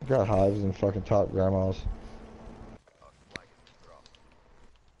 Got hives and fucking top grandmas. Let's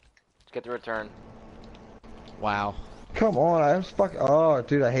get the return. Wow. Come on, I was fucking. Oh,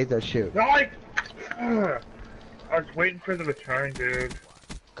 dude, I hate that shit. No, I was waiting for the return, dude.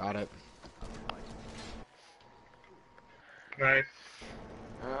 Got it. Nice.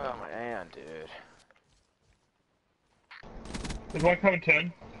 Oh man, dude. There's one coming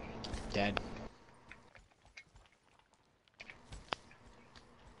 10. Dead.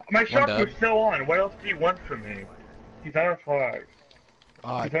 My shots dub. were still on. What else do you want from me? He's on a flag. He's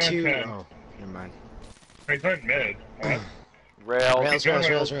on 2. 10. Oh, never mind. He's on mid. What? Rails.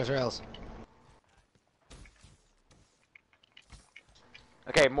 Rails.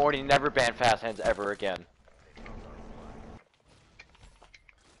 Okay, Morty, never ban Fast Hands ever again.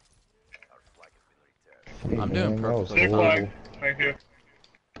 I'm doing Man, that was perfectly Big horrible. flag. Thank you.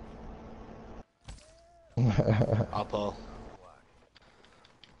 I'll pull.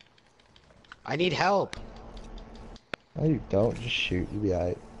 I need help. No, you don't. Just shoot. You'll be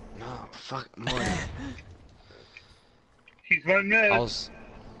alright. No, fuck Morty. He's one mid. I'll s-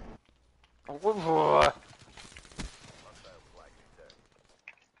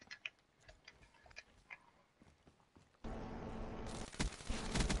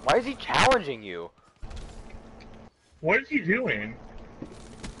 Why is he challenging you? What is he doing?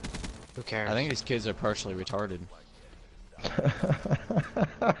 Who cares? I think these kids are partially retarded.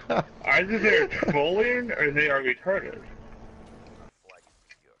 Either they're trolling or they are retarded.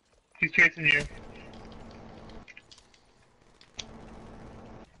 He's chasing you.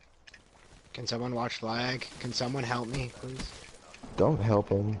 Can someone watch flag? Can someone help me, please? Don't help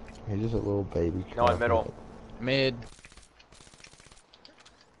him. He's just a little baby. No, in middle. Mid.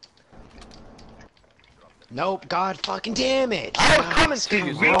 Nope, god fucking damn it! I was coming to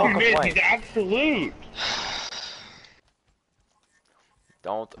you, so He's don't mid. complain. He's absolute.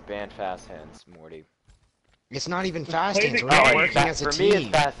 Don't ban Fast Hands, Morty. It's not even fast play hands, the we're not game. working as a For me, it's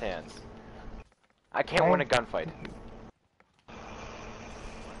team. Fast Hands. I can't win a gunfight.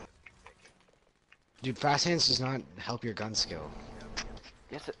 Dude, fast hands does not help your gun skill.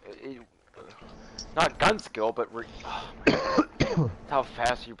 Yes, not gun skill, but oh my God. How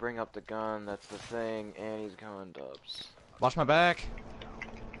fast you bring up the gun, that's the thing, and he's going dubs. Watch my back.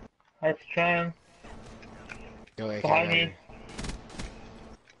 I was trying. Go AK, Behind me.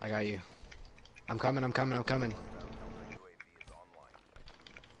 I got you. I'm coming.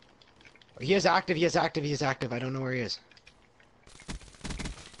 He is active, I don't know where he is.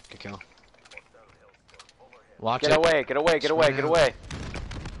 Good kill. Watch Get it. away, get away, get away, get away.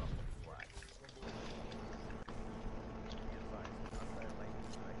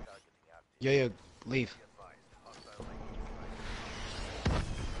 Yo, leave.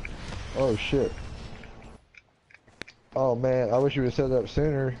 Oh shit. Oh man, I wish you would have set that up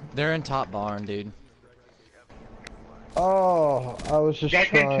sooner. They're in top barn, dude. Oh, I was just Got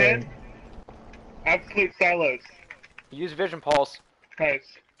him 10. trying. Absolute silos. Use Vision Pulse. Nice.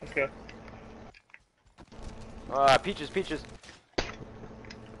 Let's go. Peaches.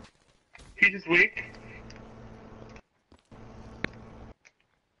 He's just weak.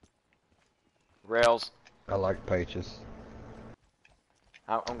 Rails. I like pages.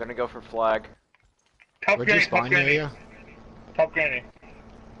 I'm gonna go for flag. Top Where'd you granny, top spawn, granny. Yo-Yo? Top granny.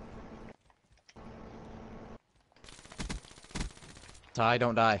 Ty,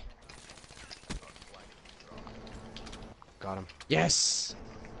 don't die. Got him. Yes!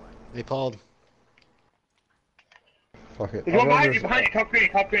 They pulled. Fuck it. There's one behind you, top granny,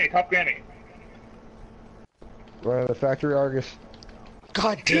 top granny, top granny. Run to the factory, Argus.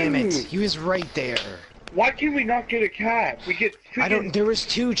 God damn it! Dude. He was right there. Why can we not get a cap? We get freaking... I don't. There was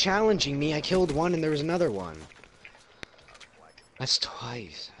two challenging me. I killed one, and there was another one. That's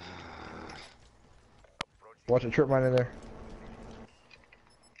twice. Watch a trip mine in there.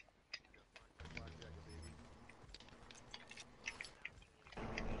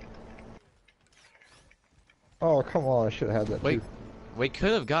 Oh, come on. I should have had that Wait, too. we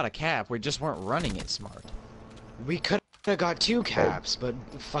could have got a cap. We just weren't running it smart. We could have got two caps, but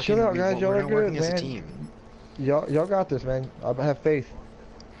fucking. Shut up, guys. Y'all we're are not good, working man. as a team. Y'all got this, man. I have faith.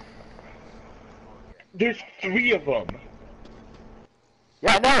 There's 3 of them.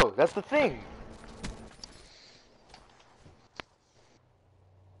 Yeah, I know. That's the thing.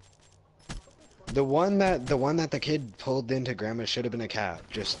 The one that the kid pulled into Grandma should have been a cap.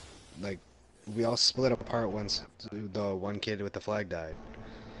 Just like we all split apart once the one kid with the flag died.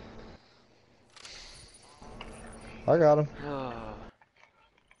 I got him.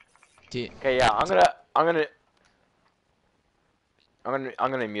 Okay, yeah, I'm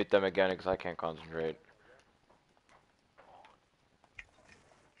gonna mute them again because I can't concentrate.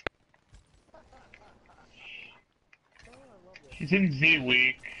 He's in Z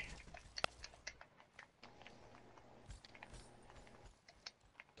week.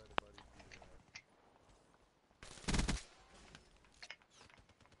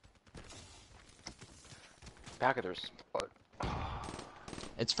 Back of their spot.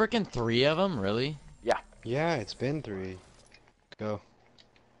 It's freaking 3 of them, really? Yeah, it's been 3. Go.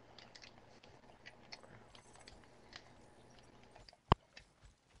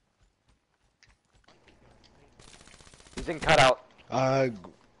 He's in cutout.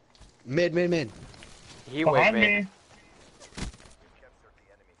 Mid. He waved Behind me. me.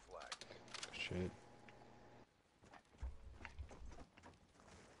 Shit.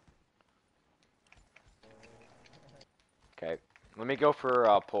 Okay, let me go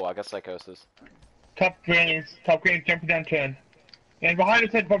for pull. I got psychosis. Top grannies jumping down 10. And behind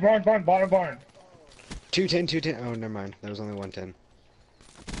us, bottom barn. 210. Oh, never mind. That was only 110.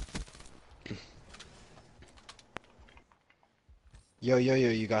 Yo,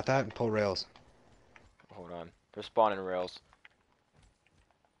 you got that? Pull rails. Hold on. They're spawning rails.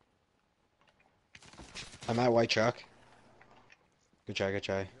 I'm at white truck. Good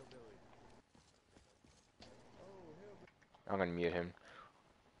try. I'm gonna mute him.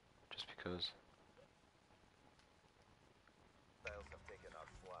 Just because.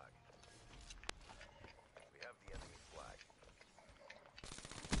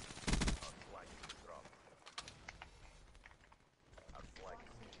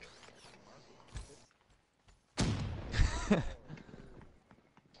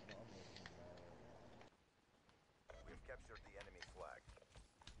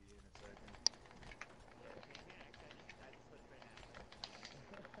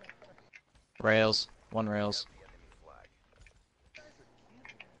 Rails. 1 rails.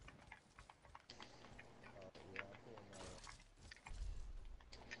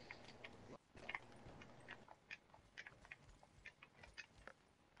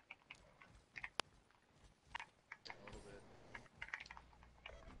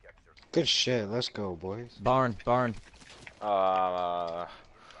 Good shit. Let's go, boys. Barn. Okay,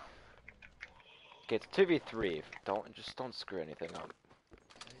 it's 2v3. Don't screw anything up.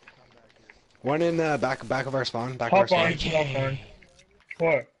 One in the back of our spawn. Back of our Top barn, spawn. top barn.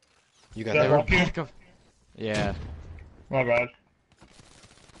 What? You got Yeah, They that. were lucky. back of... Yeah. My bad.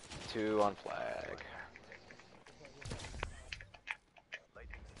 2 on flag.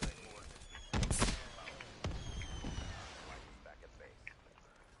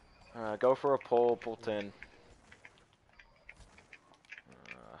 Go for a pull 10.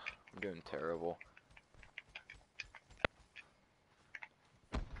 I'm doing terrible.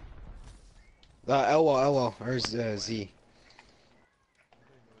 L or Z.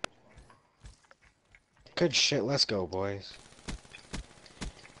 Good shit. Let's go, boys.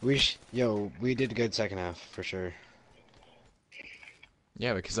 We did a good second half for sure.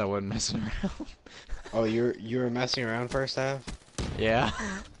 Yeah, because I wasn't messing around. Oh, you were messing around first half? Yeah.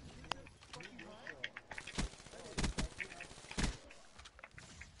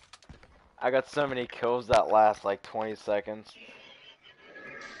 I got so many kills that last like 20 seconds.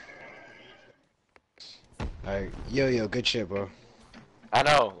 Alright, yo, good shit, bro. I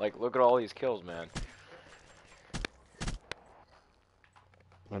know, like look at all these kills, man.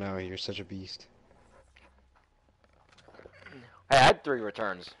 I know, you're such a beast. Hey, I had 3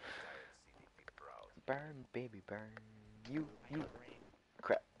 returns. Burn, baby, burn. You.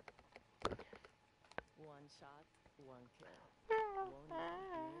 Crap. One shot, one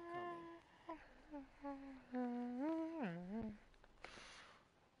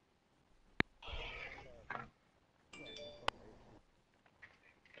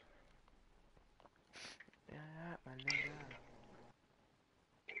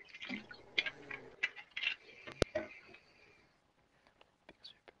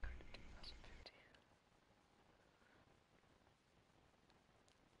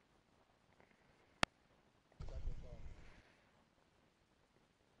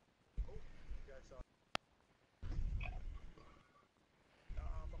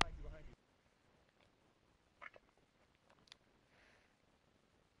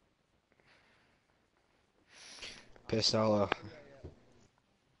Pistolo.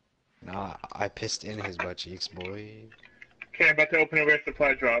 Nah, I pissed in his butt cheeks, boy. Okay, I'm about to open a rare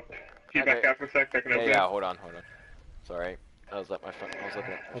supply drop. Can you back Okay. out for a sec? I can open Yeah, it. hold on. Sorry. I was looking at my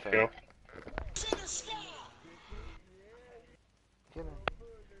Let's phone. go.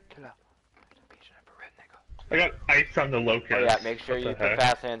 I got ice on the locust. Oh yeah, make sure What you the put heck?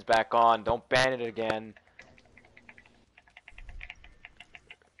 fast hands back on. Don't ban it again.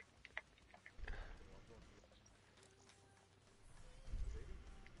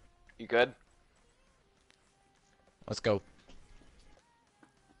 You good? Let's go.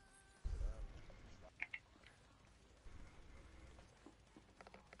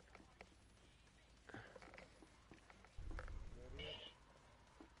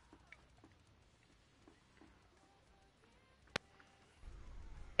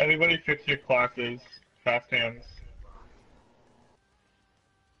 Everybody fix your classes. Fast hands.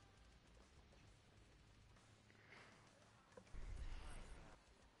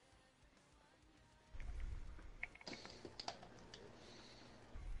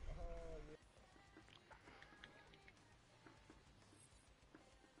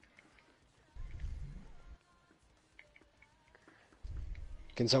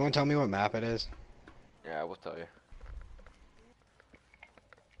 Can someone tell me what map it is? Yeah, I will tell you.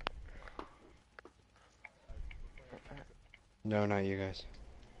 No, not you guys.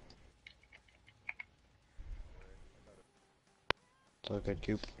 It's all good,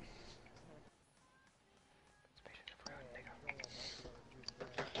 Coop.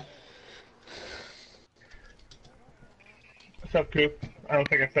 What's up, Coop? I don't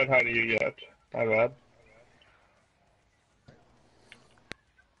think I said hi to you yet. My bad.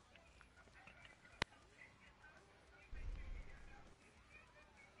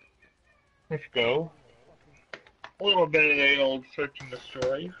 Let's go. A little bit of the old search and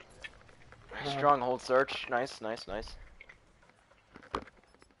destroy. Stronghold search. Nice. Fuck.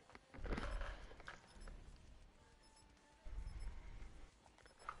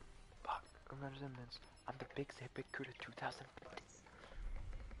 Remembrance. I'm the big Zephyr Cuda 2015.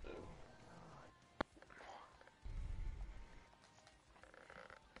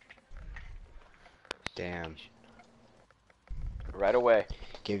 Damn. Right away.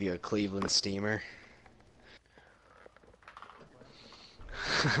 Give you a Cleveland steamer.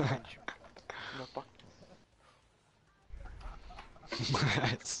 No, fuck.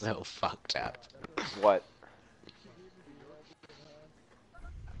 That's so fucked up. What?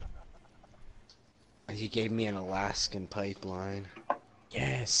 He gave me an Alaskan pipeline.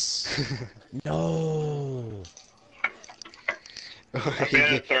 Yes. No.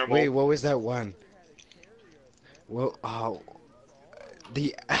 Thermal. Wait, what was that one? Well, oh,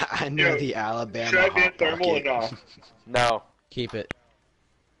 I know Yo, the Alabama Should I ban hot thermal or pocket. not? No. Keep it.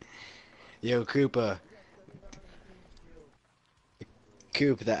 Yo, Koopa.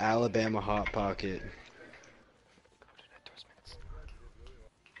 Coop, the Alabama hot pocket.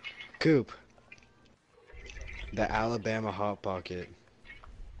 Coop. The Alabama hot pocket.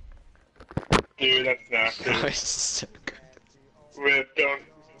 Dude, that's nasty. Oh, it's so good. Rip,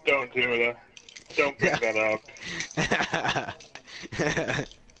 don't do that. Don't bring that up.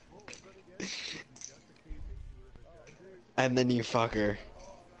 And then you fuck her.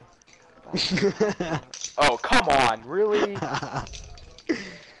 Oh, come on. Really?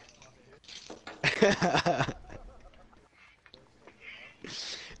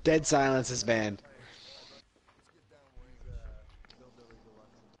 Dead silence is banned.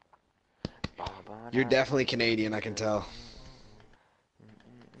 You're definitely Canadian, I can tell.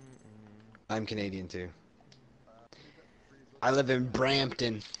 I'm Canadian too. I live in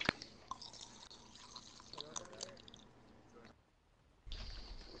Brampton.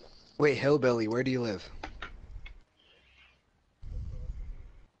 Wait, Hillbilly, where do you live?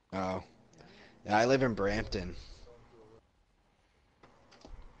 Oh. Yeah, I live in Brampton.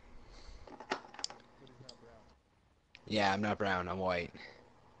 Yeah, I'm not brown, I'm white.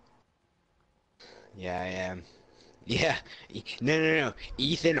 Yeah, I am. Yeah. No.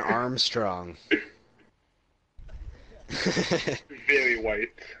 Ethan Armstrong. Very white.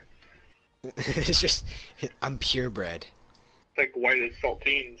 It's just, I'm purebred. It's like white as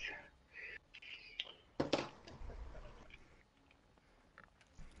saltines.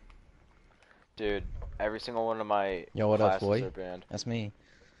 Dude, every single one of my Yo, what up, classes boy? are banned. That's me.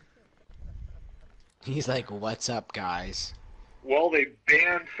 He's like, what's up, guys? Well, they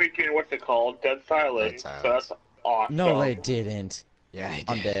banned freaking, what's it called? Dead Silence. Dead So that's awesome. No, they didn't. Yeah, I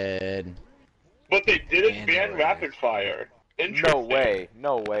I'm did. dead. But they didn't Banned ban already. Rapid Fire. No Interesting. way.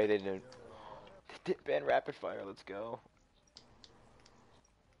 No way they didn't. They did ban rapid fire. Let's go.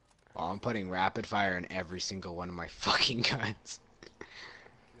 I'm putting rapid fire in every single one of my fucking guns.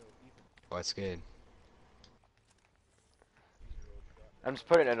 What's good? I'm just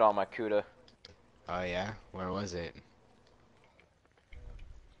putting it on my Cuda. Oh yeah? Where was it?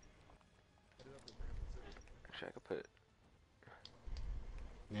 Actually, I could put it.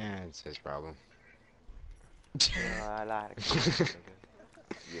 Yeah, it's his problem. I like to kill you, nigga.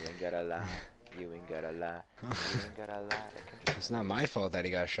 You ain't gotta lie. You ain't gotta lie. You ain't gotta lie. It's not my fault that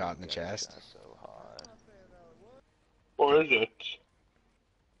he got shot in the chest. So hard. Or is it?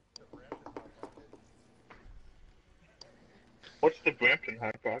 What's the Brampton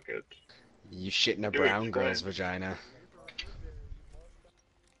hot pocket? You shit in a You're brown girl's explained. vagina.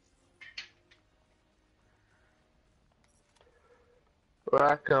 Where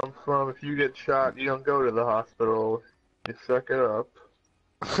I come from, if you get shot, you don't go to the hospital. You suck it up.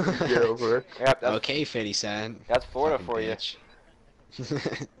 You get over it. Yep, that's, Okay, 50 Cent. that's Florida Fucking for you.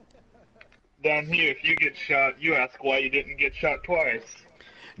 bitch. Down here, if you get shot, you ask why you didn't get shot twice.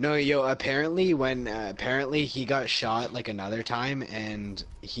 No, yo, apparently he got shot like another time and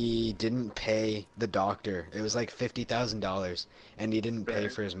he didn't pay the doctor. It was like $50,000 and he didn't pay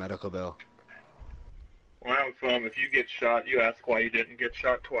for his medical bill. Where I'm from, if you get shot, you ask why you didn't get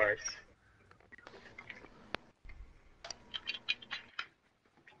shot twice.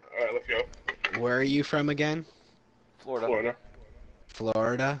 Alright, let's go. Where are you from again? Florida. Florida.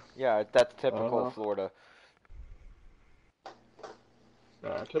 Florida? Yeah, that's typical Uh-huh. Florida.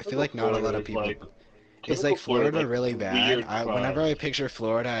 I feel like not a lot of people. Is like Florida really bad? Whenever I picture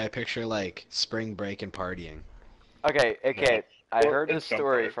Florida, I picture like spring break and partying. Okay, okay. I Well, heard this it's some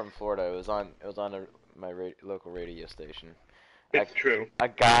story part. from Florida. It was on my local radio station. It's true. A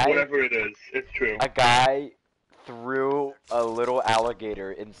guy, Whatever it is, it's true. a guy threw a little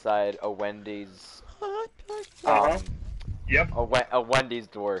alligator inside a Wendy's, Uh-huh. Yep. a Wendy's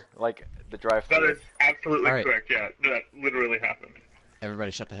door, like the That drive-thru. is absolutely Alright. correct, yeah. That literally happened.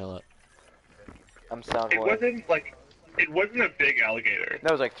 Everybody shut the hell up. I'm sound It horrible. wasn't a big alligator.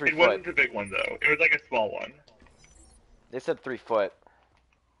 That was like 3 It foot. wasn't a big one, though. It was like a small one. They said 3 foot.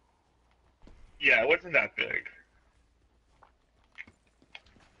 Yeah, it wasn't that big.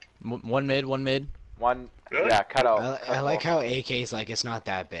 One mid, one mid. One, Really? yeah, cut out. I like how AK's like it's not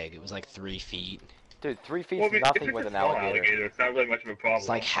that big. It was like 3 feet. Dude, 3 feet's Well, I mean, if nothing it's with a an small alligator. It's not really much of a problem. It's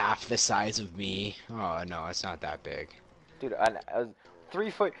like half the size of me. Oh no, it's not that big. Dude, a 3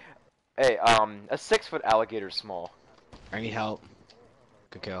 foot. Hey, a 6 foot alligator's small. I need help.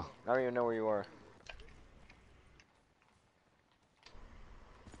 Good kill. I don't even know where you are.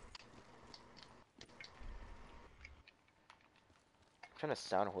 I'm trying to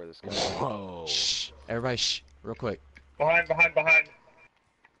sound whore this guy. Whoa. Shh. Everybody shh. Real quick. Behind.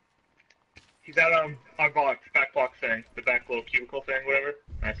 He's at our box, back box thing, the back little cubicle thing, whatever.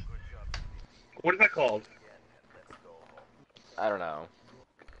 Nice. What is that called? I don't know.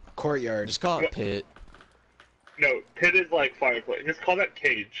 Courtyard. Just call it pit. No, pit is like fireplace. Just call that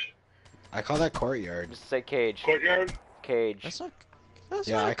cage. I call that courtyard. Just say cage. Courtyard? Cage. That's not. That's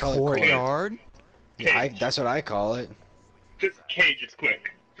Yeah, not I call it courtyard. Yeah, Cage. that's what I call it. Just cage, it's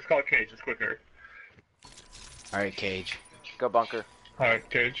quick. Just call it cage, it's quicker. Alright, cage. Go bunker. Alright,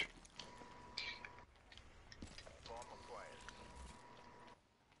 cage.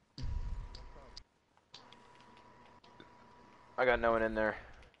 I got no one in there.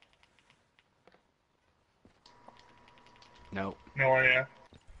 Nope. No idea.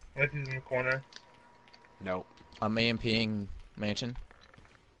 This is in the corner. Nope. I'm AMPing mansion.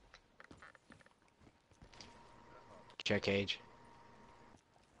 Check cage.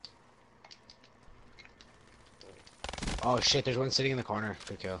 Oh shit, there's one sitting in the corner.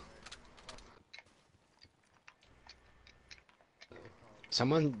 Good kill.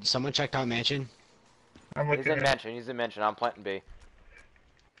 Someone checked out mansion. I'm He's looking in at mention. He's in mention. I'm planting B.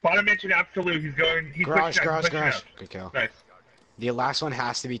 Bottom mention absolute. He's Garage, pushing out, garage, pushing garage. out. Good kill. Nice. The last one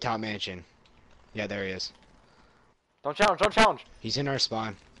has to be top mansion. Yeah, there he is. Don't challenge. Don't challenge. He's in our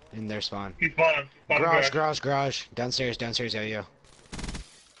spawn. In their spawn. He's bottom. Bottom Garage. Downstairs, yo. Nice.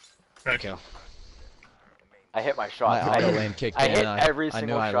 Good kill. I hit my My shot. auto lane kicked I in. hit I every knew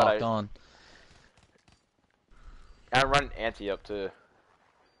single I shot locked on. I run anti up too.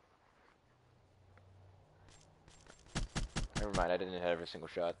 Never mind. I didn't hit every single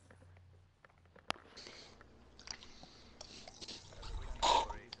shot.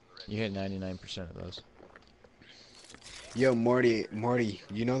 You hit 99% of those. Yo, Morty,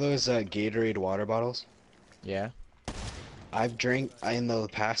 you know those Gatorade water bottles? Yeah. I've drank, in the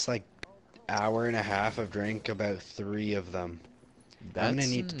past like hour and a half, I've drank about 3 of them. That's I'm gonna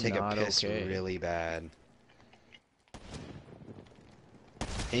need to take a not piss okay. really bad.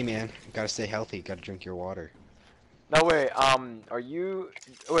 Hey man, you gotta stay healthy. Gotta drink your water. No, wait, are you...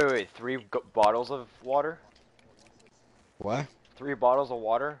 Wait, bottles of water? What? 3 bottles of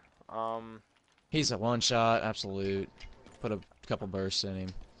water? He's a one-shot, absolute. Put a couple bursts in him.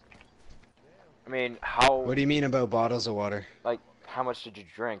 I mean, how... What do you mean about bottles of water? Like, how much did you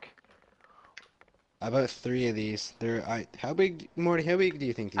drink? About 3 of these. How big, Morty? How big do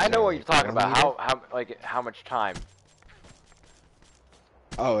you think these are? I know what you're Like, talking 1 about. liter? How much time?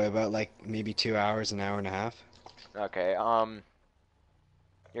 Oh, about like maybe 2 hours, an hour and a half. Okay,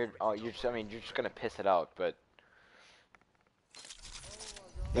 you're just, I mean, you're just gonna piss it out, but...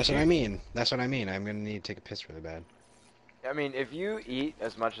 That's what I mean. That's what I mean. I'm gonna need to take a piss really bad. I mean, if you eat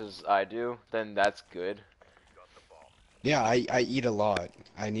as much as I do, then that's good. Yeah, I eat a lot.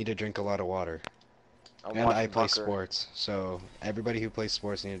 I need to drink a lot of water. I'm And I watching play Bunker. sports, so everybody who plays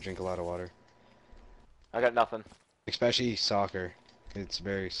sports need to drink a lot of water. I got nothing. Especially soccer. It's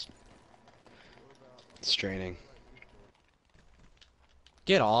very straining.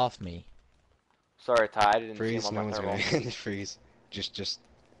 Get off me. Sorry, Ty, I didn't see Freeze, him no on my one's thermal. gonna freeze. Just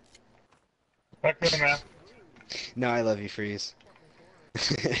Back to the map. No, I love you, Freeze.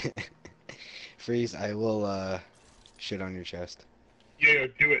 Freeze, I will shit on your chest. Yeah,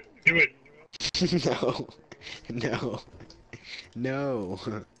 do it. Do it. No. No. No.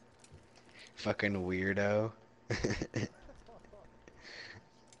 Fucking weirdo.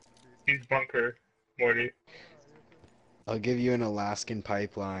 He's bunker, Morty. I'll give you an Alaskan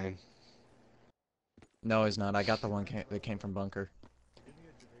pipeline. No, he's not. I got the one that came from bunker.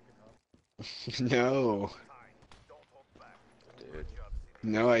 No. Dude.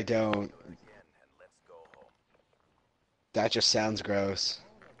 No, I don't. That just sounds gross.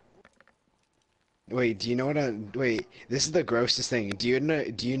 Wait, do you know what wait, this is the grossest thing. Do you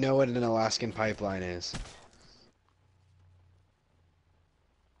know what an Alaskan pipeline is?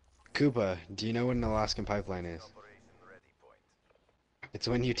 Koopa, do you know what an Alaskan pipeline is? It's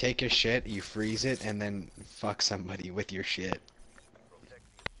when you take a shit, you freeze it, and then fuck somebody with your shit.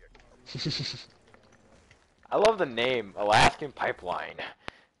 I love the name, Alaskan Pipeline.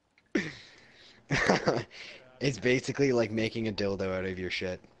 It's basically like making a dildo out of your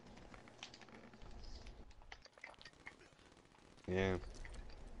shit. Yeah.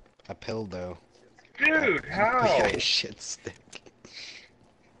 A dildo. Dude, how? Yeah, a shit stick.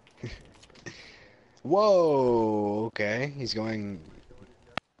 Whoa, okay. He's going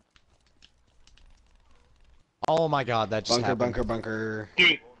Oh my god, that just bunker, happened. bunker, bunker.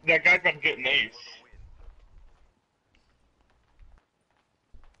 Dude, that guy's about to get an ace.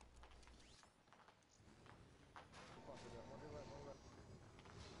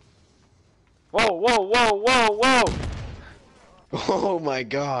 Whoa, whoa, whoa, whoa, whoa! Oh my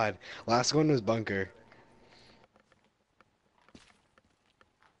god. Last one was bunker.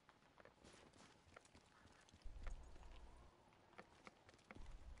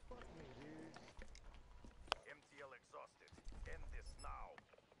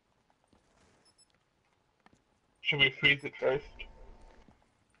 Should we freeze it first?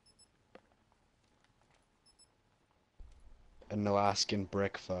 An Alaskan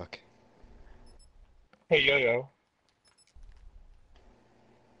brick fuck. Hey, Yo-Yo.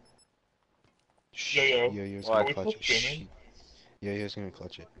 Yo-Yo. Yo-Yo's What? gonna Are we clutch still it. streaming? Yo-Yo's gonna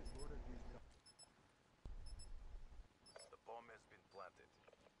clutch it.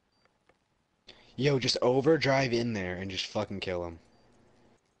 Yo, just overdrive in there and just fucking kill him.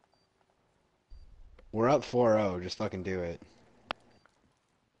 We're up 4-0, just fucking do it.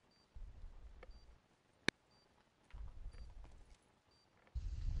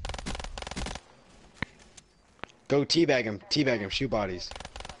 Go teabag him, shoot bodies.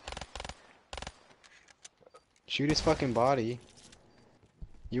 Shoot his fucking body.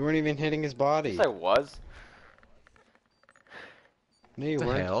 You weren't even hitting his body. Yes, I was. No, you What the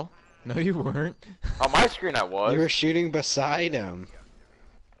weren't. hell? No, you weren't. On my screen, I was. You were shooting beside him.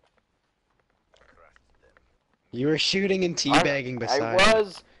 You were shooting and teabagging beside I him.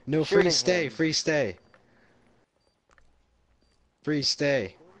 was. No, shooting free stay, him. free stay. Free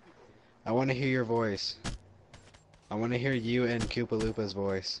stay. I want to hear your voice. I want to hear you and Koopa Loopa's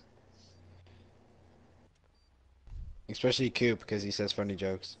voice. Especially Coop, because he says funny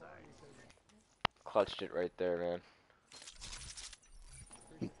jokes. Clutched it right there,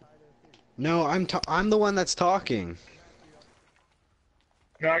 man. No, I'm the one that's talking.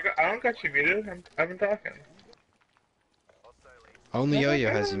 No, I don't got you muted. I've been talking. Only Yo-Yo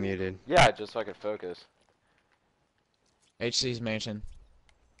has you muted. Yeah, just so I could focus. HC's mansion.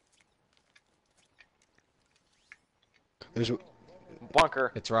 There's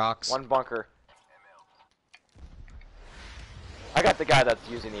Bunker. It's rocks. One bunker. I I got the guy that's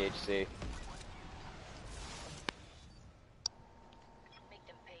using the HC. Make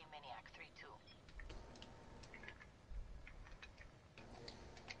them pay Maniac 3-2.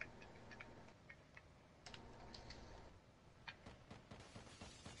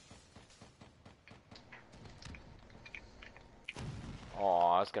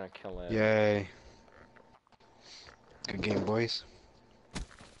 Aw, I was gonna kill him. Yay. Good game, boys.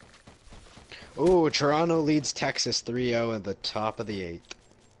 Oh, Toronto leads Texas 3-0 at the top of the 8th.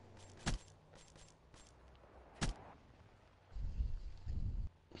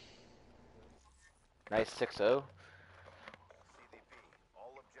 Nice 6-0. CDP,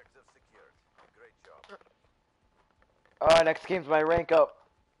 all objectives secured. Great job. Alright, next game's my rank up.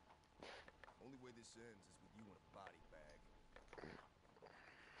 Only way this ends is with you in a body bag.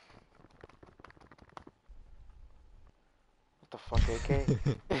 What the fuck,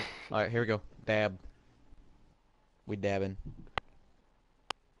 AK? Alright, here we go. Dab. We dabbing.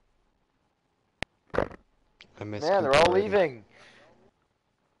 I miss Man, they're Cooper all already. leaving.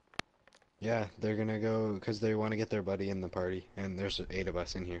 Yeah, they're gonna go because they want to get their buddy in the party, and there's 8 of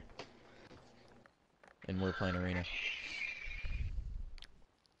us in here. And we're playing arena.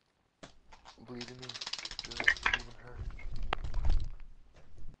 Believe in me. Believe in her.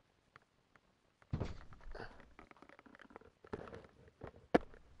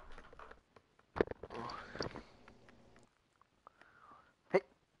 Hey.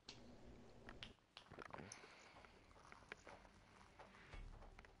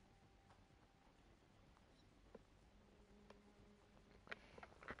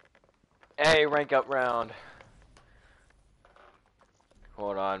 Hey, rank up round.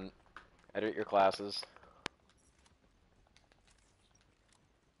 Hold on. Edit your classes.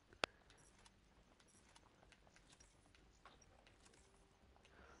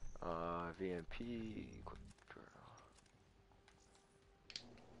 VMP. Quick draw.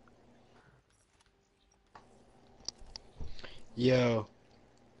 Yo,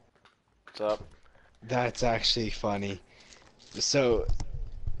 What's up? that's actually funny. So,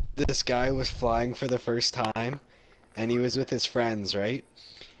 this guy was flying for the first time, and he was with his friends, right?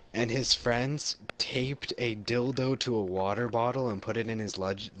 And his friends taped a dildo to a water bottle and put it in his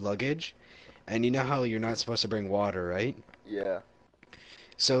luggage. And you know how you're not supposed to bring water, right? Yeah.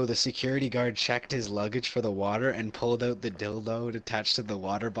 So the security guard checked his luggage for the water and pulled out the dildo attached to the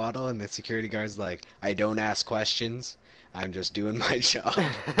water bottle, and the security guard's like, I don't ask questions. I'm just doing my job.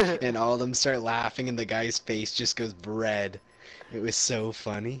 And all of them start laughing, and the guy's face just goes red. It was so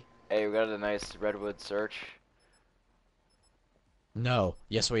funny. Hey, we got a nice redwood search. No.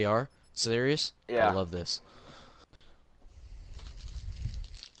 Yes, we are. Serious? Yeah. I love this.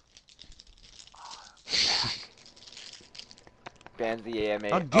 Bans the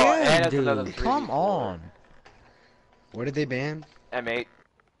M8. Again, oh, and it's another dude. 3v4. Come on. What did they ban? M8.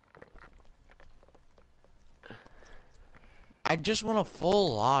 I just want a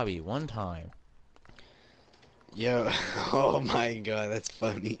full lobby one time. Yo, oh my god, that's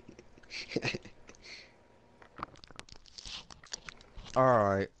funny.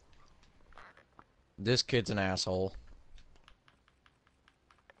 Alright. This kid's an asshole.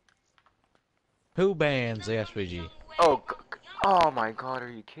 Who bans the SPG? Oh, oh my god, are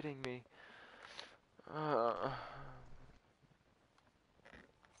you kidding me?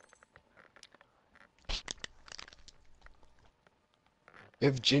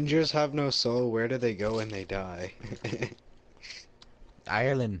 If gingers have no soul, where do they go when they die?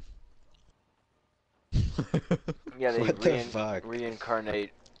 Ireland. Yeah, they What the fuck? reincarnate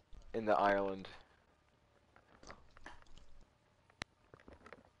in the island.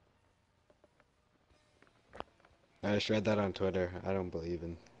 I just read that on Twitter. I don't believe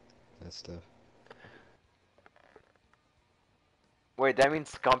in that stuff. Wait, that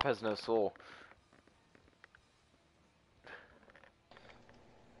means Scump has no soul.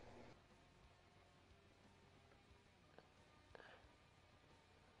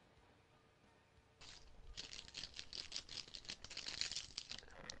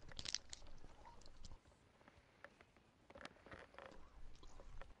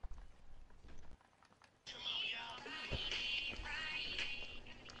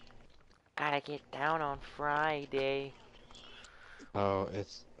 Gotta get down on Friday. Oh,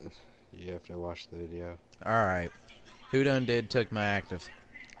 it's... You have to watch the video. Alright. Who done took my active?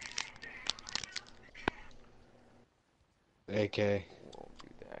 AK. We'll do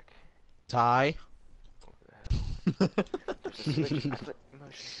that. Ty? There's a switch. I flip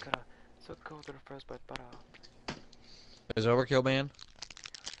motion. Gotta so go to the first but Is Overkill banned?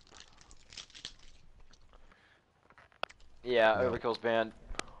 Yeah, No. Overkill's banned.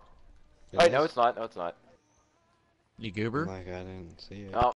 It Oh, is? no, it's not. No, it's not. You goober? Like I didn't see it. Oh,